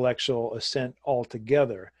intellectual assent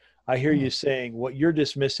altogether. I hear you saying what you're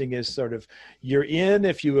dismissing is sort of, you're in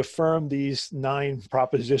if you affirm these 9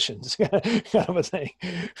 propositions kind of a thing.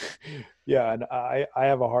 Yeah. And I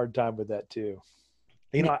have a hard time with that too.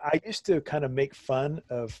 I used to kind of make fun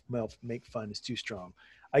is too strong.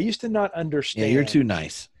 I used to not understand. Yeah, you're too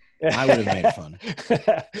nice. I would have made fun.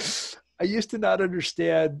 I used to not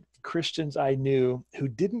understand Christians I knew who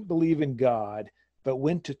didn't believe in God, but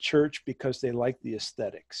went to church because they liked the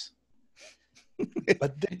aesthetics.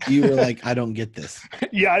 But you were like, I don't get this.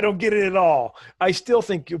 Yeah, I don't get it at all. I still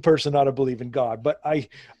think a person ought to believe in God, but I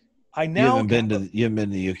now you haven't been to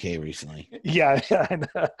the UK recently. Yeah,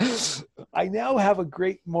 I now have a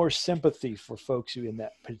great more sympathy for folks who are in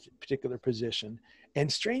that particular position.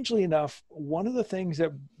 And strangely enough, one of the things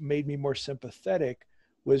that made me more sympathetic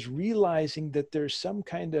was realizing that there's some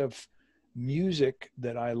kind of music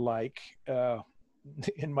that I like.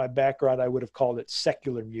 In my background, I would have called it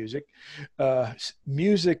secular music.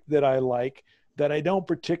 Music that I like that I don't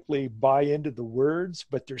particularly buy into the words,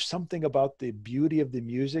 but there's something about the beauty of the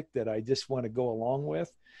music that I just want to go along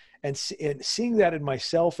with. And seeing that in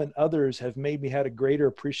myself and others have made me had a greater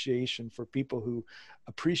appreciation for people who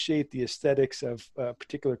appreciate the aesthetics of a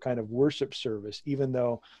particular kind of worship service, even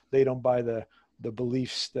though they don't buy the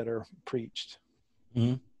beliefs that are preached.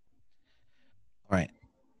 Mm-hmm. All right.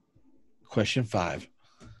 Question 5.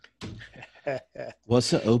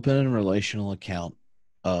 What's the open and relational account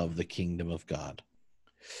of the kingdom of God?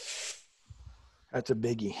 That's a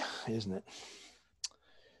biggie, isn't it?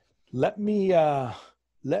 Let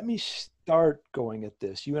me start going at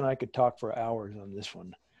this. You and I could talk for hours on this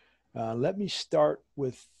one. Let me start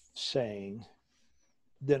with saying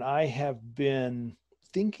that I have been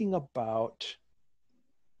thinking about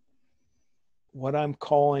what I'm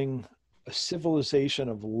calling a civilization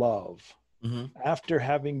of love. Mm-hmm. After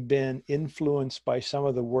having been influenced by some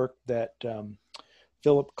of the work that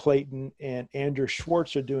Philip Clayton and Andrew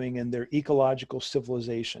Schwartz are doing in their ecological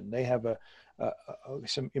civilization. They have a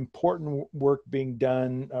some important work being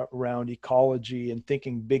done around ecology and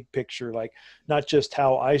thinking big picture, like not just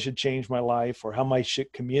how I should change my life or how my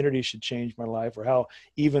community should change my life or how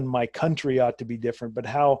even my country ought to be different, but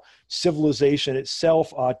how civilization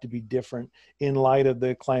itself ought to be different in light of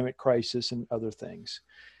the climate crisis and other things.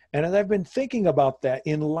 And as I've been thinking about that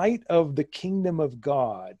in light of the kingdom of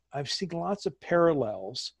God, I've seen lots of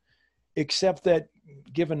parallels, except that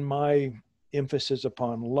given my emphasis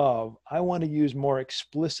upon love, I want to use more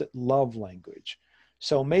explicit love language.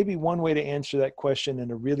 So maybe one way to answer that question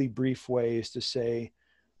in a really brief way is to say,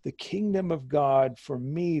 the kingdom of God for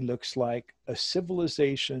me looks like a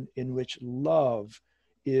civilization in which love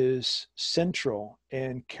is central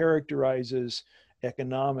and characterizes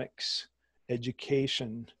economics,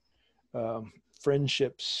 education,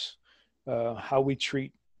 friendships, how we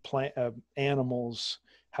treat animals,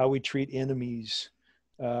 how we treat enemies.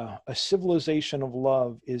 A civilization of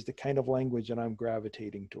love is the kind of language that I'm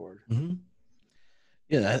gravitating toward. Mm-hmm.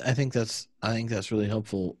 Yeah, I think that's really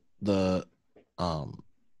helpful. I don't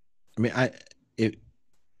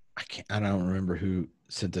remember who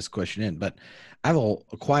sent this question in, but I have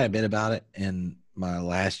quite a bit about it in my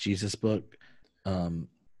last Jesus book.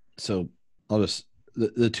 So I'll just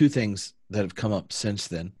the two things that have come up since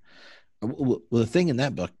then. Well, the thing in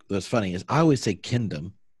that book that's funny is I always say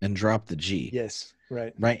kingdom and drop the G. Yes,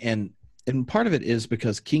 right. And part of it is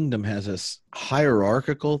because kingdom has this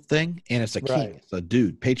hierarchical thing, and it's a king, Right. it's a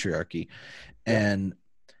dude, patriarchy, and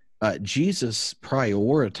Jesus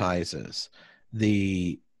prioritizes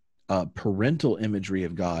the parental imagery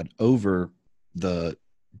of God over the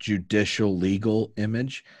judicial legal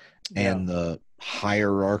image and the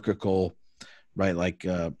hierarchical, right, like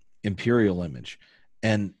imperial image.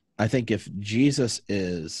 And I think if Jesus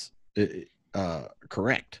is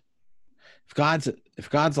correct, if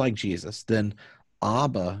God's like Jesus, then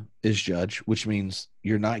Abba is judge, which means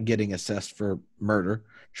you're not getting assessed for murder,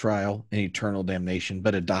 trial, and eternal damnation,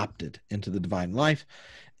 but adopted into the divine life.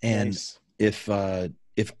 And if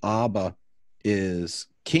Abba is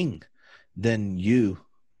king, then you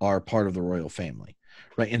are part of the royal family,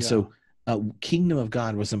 right? And so kingdom of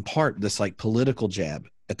God was in part this like political jab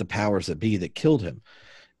at the powers that be that killed him.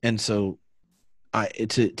 And so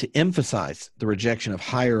to emphasize the rejection of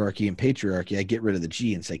hierarchy and patriarchy, I get rid of the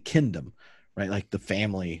G and say kingdom, right? Like the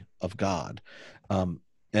family of God.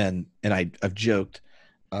 And I've joked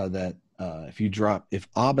that if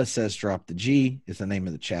Abba says drop the G is the name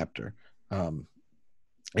of the chapter,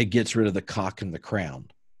 it gets rid of the cock and the crown,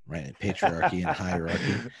 right? Patriarchy and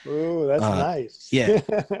hierarchy. Oh, that's nice. Yeah.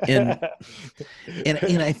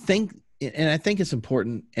 And I think it's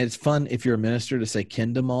important. And it's fun if you're a minister to say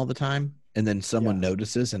kingdom all the time, and then someone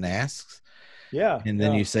notices and asks. Yeah. And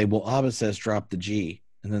then you say, well, Abba says drop the G.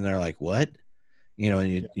 And then they're like, what?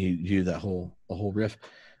 And you do that whole riff.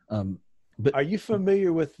 But are you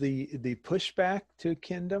familiar with the pushback to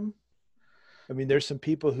kingdom? I mean, there's some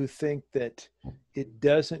people who think that it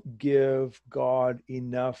doesn't give God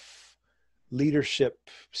enough leadership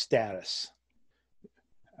status.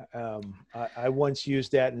 I once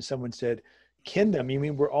used that and someone said, kingdom, you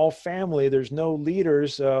mean we're all family, there's no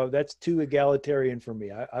leaders, that's too egalitarian for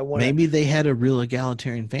me. I want maybe they had a real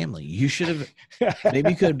egalitarian family. You should have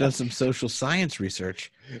maybe you could have done some social science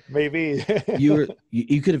research. Maybe you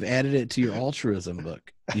could have added it to your altruism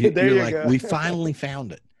book. You're like, we finally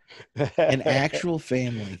found it. An actual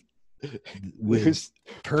family with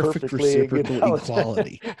perfect reciprocal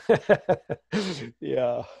equality.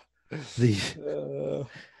 Yeah.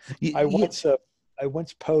 I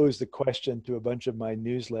once posed a question to a bunch of my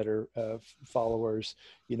newsletter followers,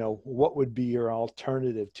 what would be your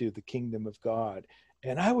alternative to the kingdom of God?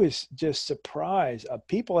 And I was just surprised.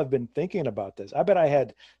 People have been thinking about this. I bet I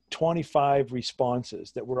had 25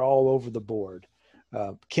 responses that were all over the board.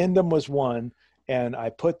 Kingdom was one, and I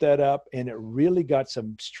put that up, and it really got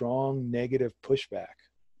some strong negative pushback.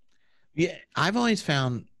 Yeah, I've always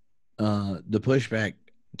found the pushback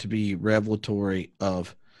to be revelatory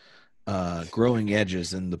of growing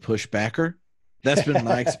edges in the pushbacker. That's been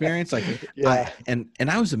my experience. Like,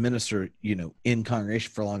 I was a minister, in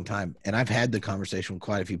congregation for a long time, and I've had the conversation with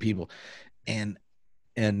quite a few people, and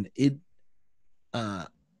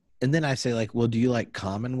then I say, like, well, do you like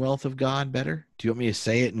Commonwealth of God better? Do you want me to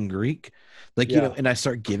say it in Greek? Like, and I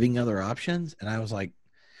start giving other options, and I was like,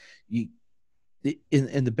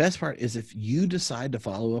 and the best part is if you decide to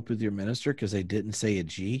follow up with your minister because they didn't say a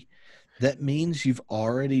G, that means you've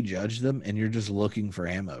already judged them and you're just looking for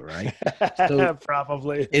ammo, right? So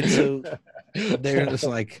probably. And so they're just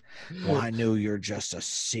like, well, I know you're just a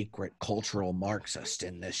secret cultural Marxist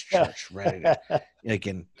in this church, ready to, like,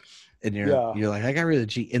 and and Yeah. you're like, I got rid of the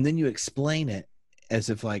G, and then you explain it as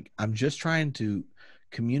if like I'm just trying to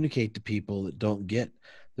communicate to people that don't get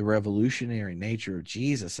the revolutionary nature of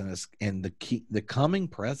Jesus, and the coming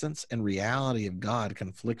presence and reality of God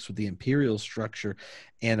conflicts with the imperial structure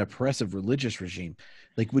and oppressive religious regime.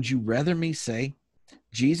 Like, would you rather me say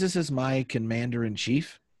Jesus is my commander in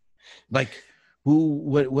chief? Like,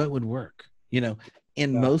 what would work? And Yeah.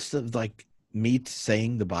 most of like me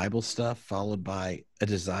saying the Bible stuff followed by a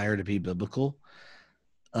desire to be biblical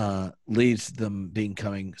leads them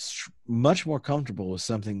becoming much more comfortable with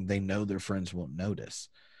something they know their friends won't notice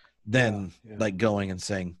than like going and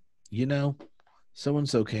saying, so and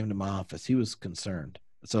so came to my office. He was concerned.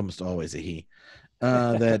 It's almost always a he.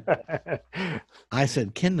 That I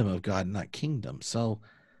said kingdom of God, not kingdom. So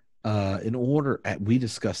we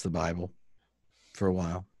discussed the Bible for a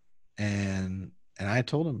while, and I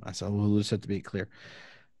told him, I said, well, let's have to be clear.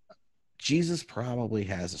 Jesus probably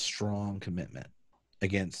has a strong commitment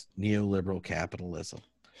against neoliberal capitalism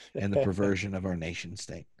and the perversion of our nation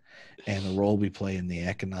state and the role we play in the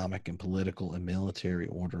economic and political and military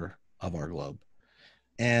order of our globe.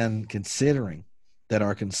 And considering that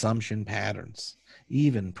our consumption patterns,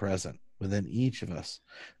 even present within each of us,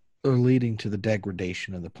 are leading to the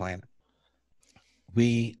degradation of the planet,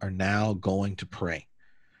 we are now going to pray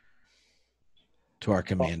to our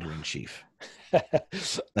commander in chief.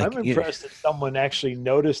 I'm impressed that someone actually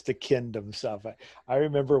noticed the kingdom stuff. I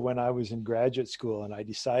remember when I was in graduate school and I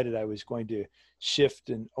decided I was going to shift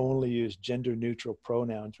and only use gender neutral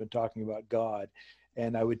pronouns when talking about God.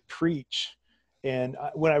 And I would preach. And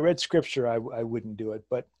when I read scripture, I wouldn't do it,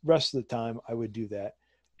 but rest of the time I would do that.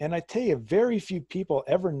 And I tell you, very few people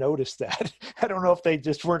ever noticed that. I don't know if they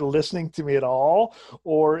just weren't listening to me at all,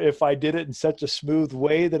 or if I did it in such a smooth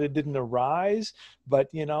way that it didn't arise. But,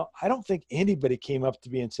 I don't think anybody came up to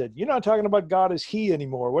me and said, you're not talking about God as he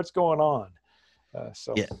anymore. What's going on?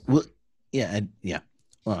 Yeah. Well, yeah. Yeah.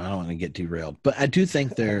 Well, I don't want to get derailed, but I do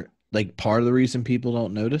think they're like part of the reason people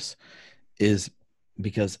don't notice is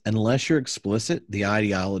because unless you're explicit, the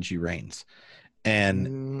ideology reigns.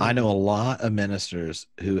 And I know a lot of ministers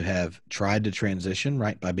who have tried to transition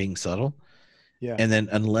right by being subtle. Yeah. And then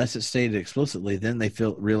unless it's stated explicitly, then they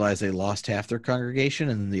realize they lost half their congregation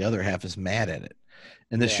and the other half is mad at it.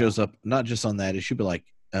 And this shows up not just on that issue, but like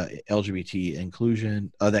LGBT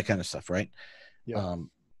inclusion, that kind of stuff. Right. Yeah.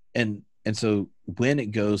 And so when it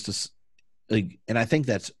goes to like, and I think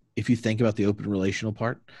that's, if you think about the open relational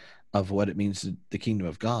part of what it means to the kingdom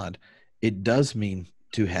of God, it does mean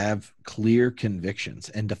to have clear convictions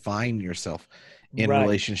and define yourself in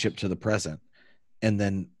relationship to the present. And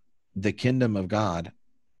then the kingdom of God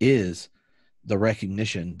is the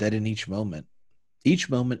recognition that in each moment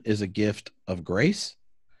is a gift of grace.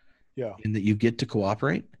 Yeah. And that you get to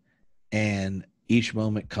cooperate. And each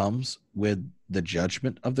moment comes with the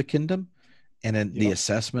judgment of the kingdom and then the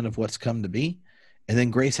assessment of what's come to be. And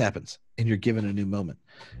then grace happens and you're given a new moment.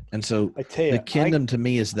 And so I tell you, the kingdom to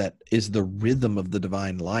me is the rhythm of the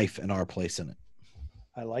divine life and our place in it.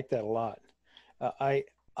 I like that a lot. I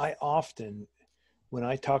often, when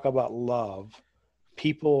I talk about love,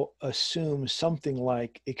 people assume something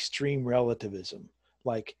like extreme relativism,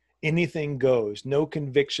 like anything goes, no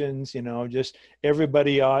convictions, just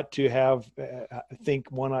everybody ought to have, think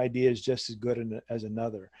one idea is just as good as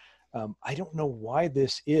another. I don't know why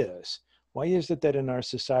this is. Why is it that in our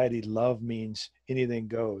society, love means anything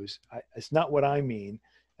goes? It's not what I mean.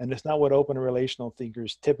 And it's not what open and relational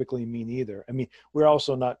thinkers typically mean either. I mean, we're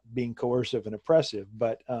also not being coercive and oppressive,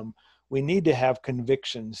 but we need to have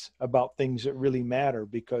convictions about things that really matter,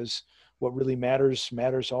 because what really matters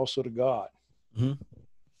also to God. Mm-hmm.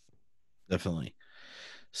 Definitely.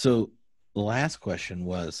 So the last question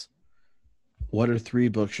was, what are 3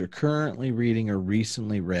 books you're currently reading or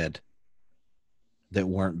recently read that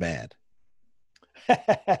weren't bad?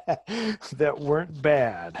 That weren't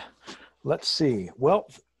bad. Let's see. Well,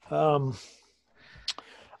 I'm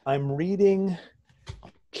reading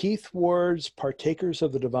Keith Ward's Partakers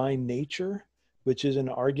of the Divine Nature, which is an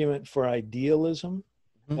argument for idealism,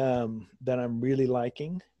 that I'm really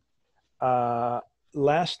liking.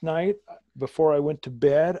 Last night, before I went to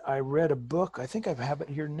bed, I read a book. I think I have it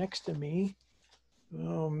here next to me.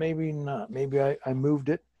 Oh, maybe not. Maybe I moved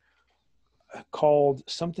it. Called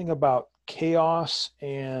something about chaos,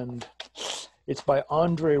 and it's by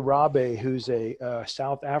Andre Rabe, who's a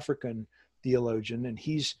South African theologian, and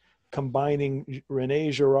he's combining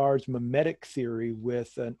Rene Girard's mimetic theory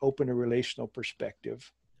with an open and relational perspective.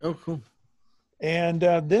 Oh, cool. And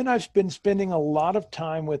then I've been spending a lot of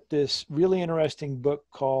time with this really interesting book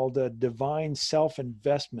called Divine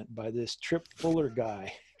Self-Investment by this Tripp Fuller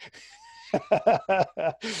guy.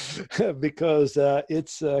 because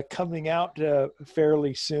it's coming out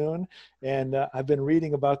fairly soon. And I've been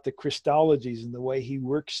reading about the Christologies and the way he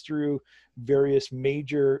works through various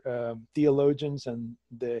major theologians, and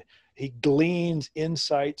he gleans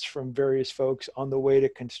insights from various folks on the way to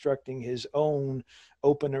constructing his own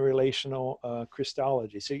open and relational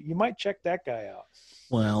Christology. So you might check that guy out.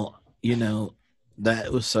 Well,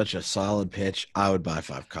 that was such a solid pitch. I would buy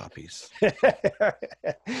 5 copies.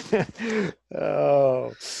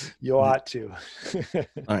 Oh, you ought to.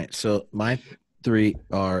 All right. So my 3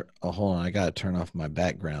 are, hold on. I got to turn off my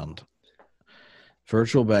background.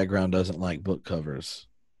 Virtual background doesn't like book covers,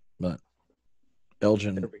 but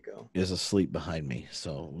Elgin is asleep behind me.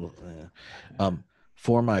 So,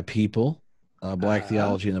 For My People, Black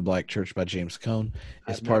Theology in the Black Church by James Cone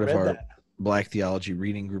is part of our Black Theology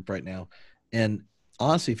reading group right now. And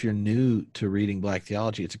honestly, if you're new to reading Black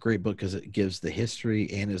Theology, it's a great book because it gives the history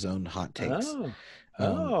and his own hot takes.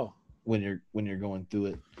 When you're going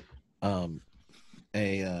through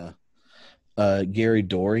it, Gary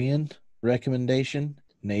Dorian recommendation,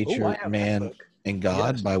 Nature, Man, and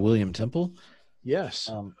God by William Temple. Yes,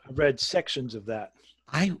 I read sections of that.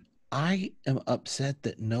 I am upset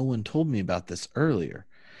that no one told me about this earlier.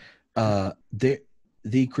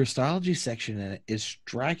 The Christology section in it is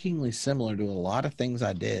strikingly similar to a lot of things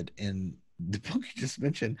I did in the book you just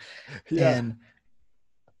mentioned. Yeah. And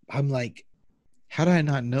I'm like, how do I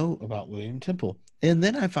not know about William Temple? And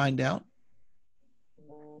then I find out,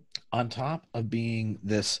 on top of being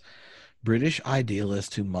this British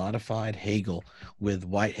idealist who modified Hegel with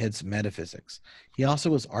Whitehead's metaphysics, he also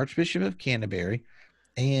was Archbishop of Canterbury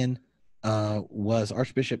and was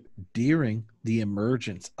Archbishop during the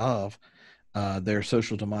emergence of their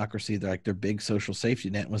social democracy, their big social safety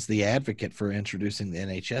net, was the advocate for introducing the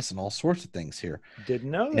NHS and all sorts of things here.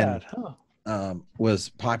 Didn't know that, huh? Was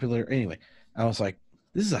popular. Anyway, I was like,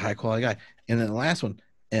 this is a high quality guy. And then the last one,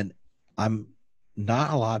 and I'm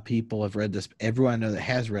not a lot of people have read this, but everyone I know that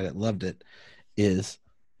has read it, loved it, is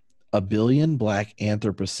A Billion Black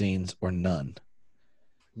Anthropocenes or None.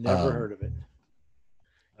 Never heard of it.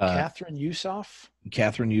 Catherine Yusoff?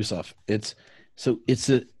 Catherine Yusoff.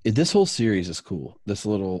 This whole series is cool. This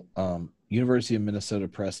little University of Minnesota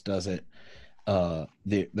Press does it.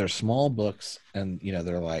 They're small books, and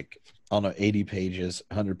they're like, I don't know, 80 pages,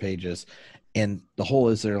 100 pages, and the whole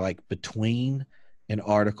is they're like between an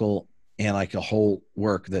article and like a whole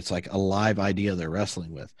work that's like a live idea they're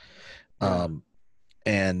wrestling with.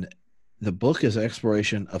 And the book is an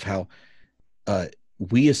exploration of how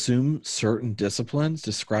we assume certain disciplines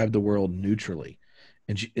describe the world neutrally.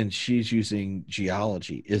 And she's using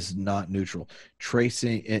geology is not neutral.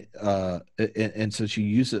 Tracing it, and so she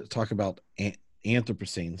used it to talk about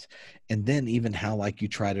Anthropocenes, and then even how like you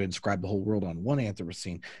try to inscribe the whole world on one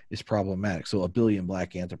Anthropocene is problematic. So a billion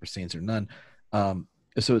black Anthropocenes or none.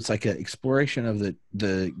 So it's like an exploration of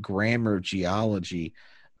the grammar of geology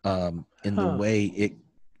in the way it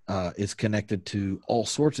is connected to all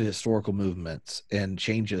sorts of historical movements and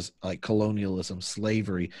changes like colonialism,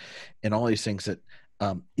 slavery, and all these things that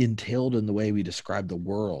entailed in the way we describe the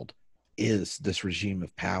world is this regime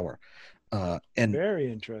of power. And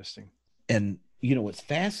very interesting. And what's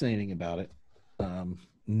fascinating about it,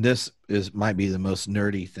 this might be the most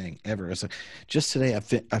nerdy thing ever. So just today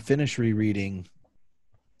I finished rereading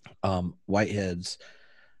Whitehead's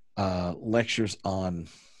lectures on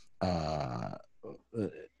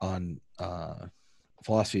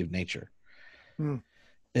philosophy of nature.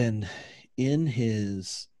 And in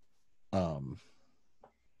his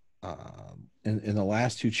in the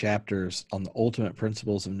last 2 chapters on the ultimate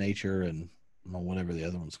principles of nature and whatever the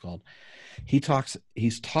other one's called,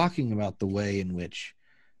 he's talking about the way in which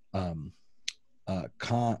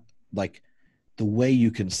like the way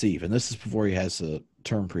you conceive, and this is before he has the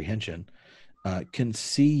term prehension,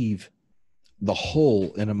 conceive the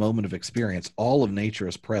whole in a moment of experience. All of nature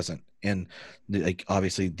is present, and like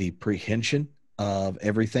obviously the prehension of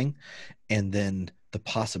everything, and then the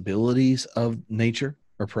possibilities of nature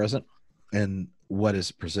are present and what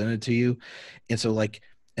is presented to you. And so like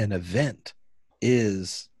an event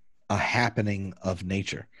is a happening of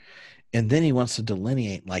nature. And then he wants to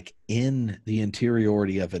delineate like in the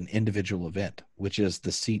interiority of an individual event, which is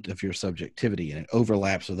the seat of your subjectivity, and it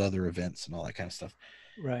overlaps with other events and all that kind of stuff.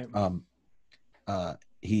 Right.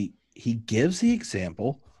 He gives the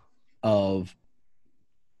example of,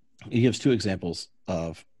 he gives 2 examples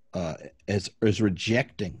of as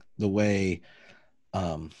rejecting the way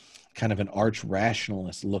kind of an arch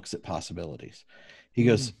rationalist looks at possibilities. He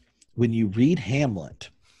goes, when you read Hamlet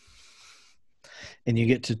and you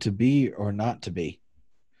get to be or not to be,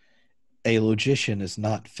 a logician is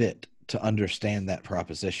not fit to understand that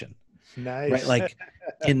proposition. Nice. Right? Like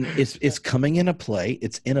it's coming in a play,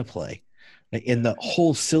 it's in a play. In the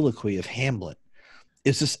whole soliloquy of Hamlet,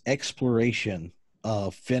 it's this exploration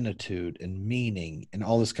of finitude and meaning and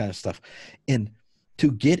all this kind of stuff. And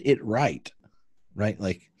to get it right,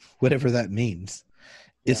 like whatever that means,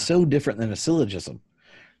 is so different than a syllogism.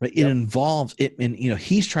 Right? It involves it, and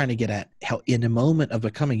he's trying to get at how in a moment of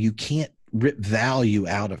becoming, you can't rip value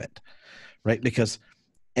out of it, right? Because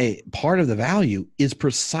a part of the value is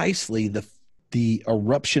precisely the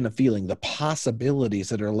eruption of feeling, the possibilities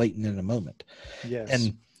that are latent in a moment. Yes.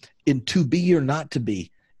 And in to be or not to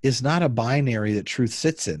be is not a binary that truth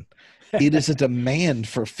sits in. It is a demand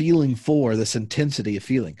for feeling, for this intensity of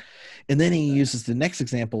feeling. And then he uses the next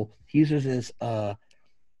example. He uses his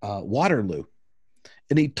Waterloo.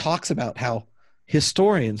 And he talks about how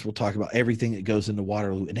historians will talk about everything that goes into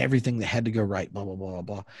Waterloo and everything that had to go right, blah, blah, blah, blah,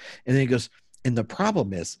 blah. And then he goes, and the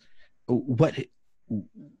problem is when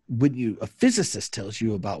a physicist tells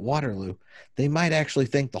you about Waterloo, they might actually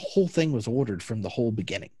think the whole thing was ordered from the whole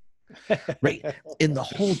beginning, right? And the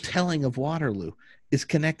whole telling of Waterloo is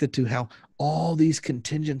connected to how all these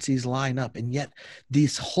contingencies line up. And yet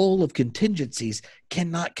this whole of contingencies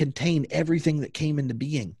cannot contain everything that came into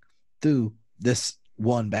being through this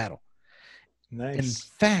one battle. Nice. In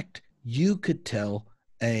fact, you could tell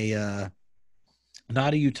not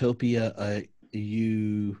a utopia,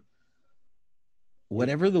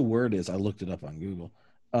 whatever the word is, I looked it up on Google,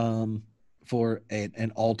 for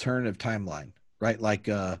an alternative timeline, right? Like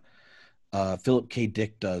Philip K.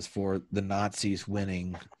 Dick does for the Nazis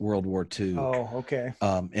winning World War II. Oh, okay.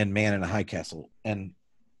 And Man in a High Castle. And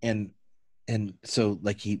so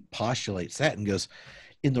like he postulates that and goes,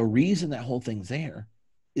 and the reason that whole thing's there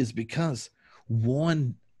is because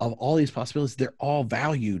one of all these possibilities, they're all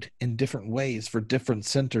valued in different ways for different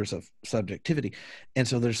centers of subjectivity. And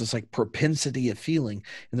so there's this like propensity of feeling,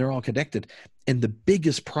 and they're all connected. And the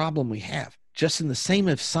biggest problem we have, just in the same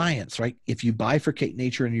of science, right? If you bifurcate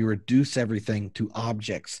nature and you reduce everything to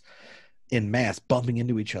objects in mass bumping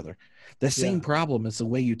into each other, the same problem is the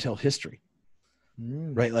way you tell history,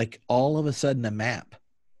 right? Like all of a sudden a map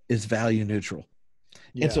is value neutral.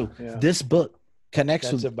 And so this book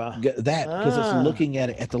connects with that because it's looking at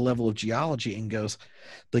it at the level of geology and goes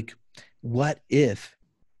like, what if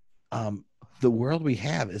the world we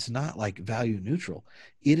have is not like value neutral?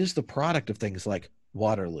 It is the product of things like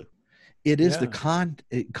Waterloo. It is the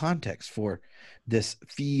context for this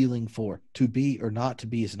feeling, for to be or not to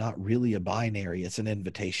be is not really a binary. It's an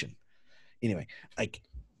invitation. Anyway,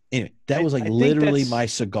 that was like literally my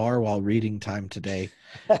cigar while reading time today.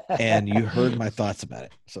 And you heard my thoughts about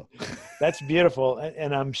it. So that's beautiful.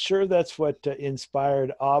 And I'm sure that's what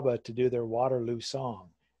inspired ABBA to do their Waterloo song,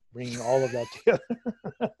 bringing all of that together.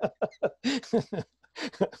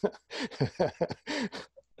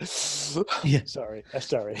 Yeah. Sorry.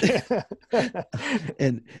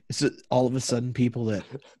 And so all of a sudden people that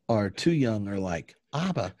are too young are like,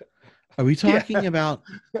 ABBA, are we talking about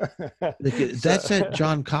that's that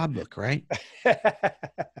John Cobb book, right?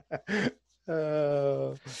 It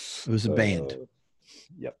was a band.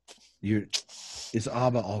 Yep. It's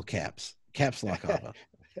ABBA all caps lock ABBA.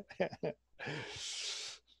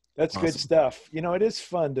 That's awesome. Good stuff. It is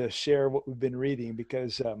fun to share what we've been reading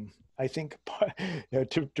because I think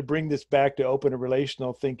to bring this back to open and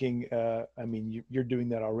relational thinking, I mean, you're doing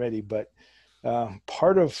that already, but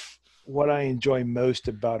part of what I enjoy most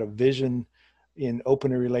about a vision in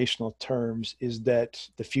open and relational terms is that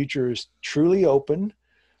the future is truly open.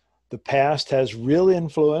 The past has real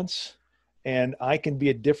influence, and I can be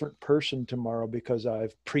a different person tomorrow because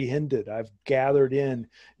I've prehended, I've gathered in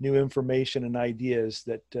new information and ideas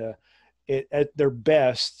that at their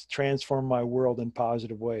best transform my world in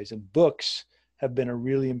positive ways. And books have been a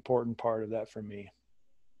really important part of that for me.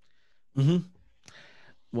 Mm-hmm.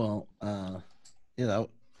 Well,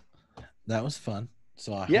 that was fun.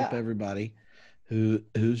 So I hope everybody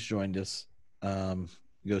who's joined us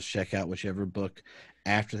goes check out whichever book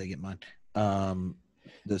after they get mine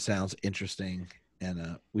that sounds interesting,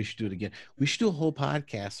 and we should do it again. We should do a whole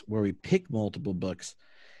podcast where we pick multiple books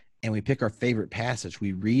and we pick our favorite passage,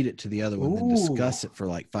 we read it to the other one, then discuss it for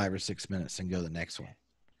like 5 or 6 minutes and go to the next one.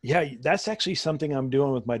 Yeah, that's actually something I'm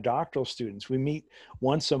doing with my doctoral students. We meet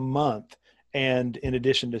once a month, and in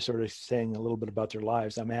addition to sort of saying a little bit about their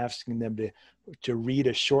lives, I'm asking them to read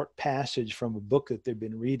a short passage from a book that they've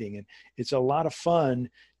been reading. And it's a lot of fun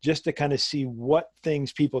just to kind of see what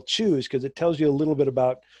things people choose, because it tells you a little bit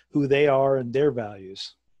about who they are and their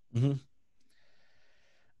values. Mm-hmm.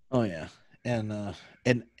 Oh yeah. And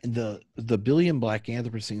the Billion Black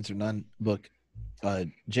Anthropocene or None book,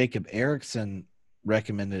 Jacob Erickson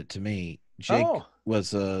recommended it to me. Jake Oh,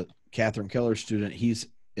 was a Catherine Keller student. He's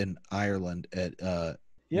in Ireland at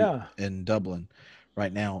yeah. in Dublin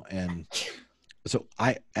right now, and so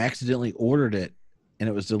I accidentally ordered it, and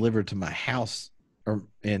it was delivered to my house or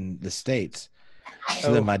in the States.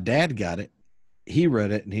 So then Oh, my dad got it. He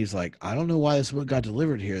read it, and he's like, "I don't know why this one got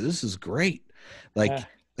delivered here. This is great." yeah. Like,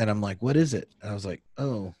 and I'm like, "What is it?" And I was like,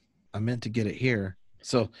 "Oh, I meant to get it here."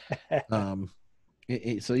 So, um,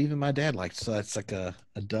 so even my dad liked. So that's like a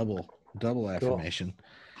double Cool. affirmation.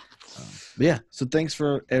 But yeah, so thanks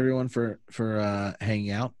for everyone for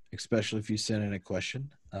hanging out, especially if you send in a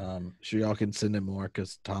question. Sure, y'all can send in more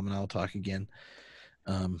because Tom and I'll talk again.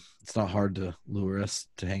 It's not hard to lure us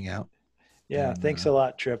to hang out. Yeah. And Thanks a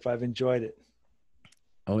lot, Tripp. I've enjoyed it.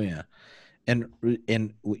 oh yeah, and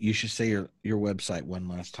you should say your website one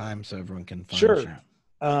last time so everyone can find you. Sure.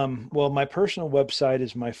 Well, my personal website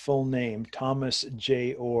is my full name, Thomas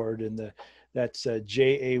Jay Oord, and that's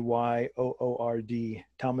JAYOORD,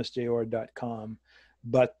 thomasjayoord.com.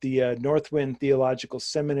 But the Northwind Theological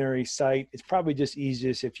Seminary site, it's probably just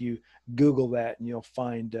easiest if you Google that and you'll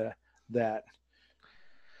find that.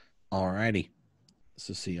 All righty.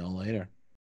 So see y'all later.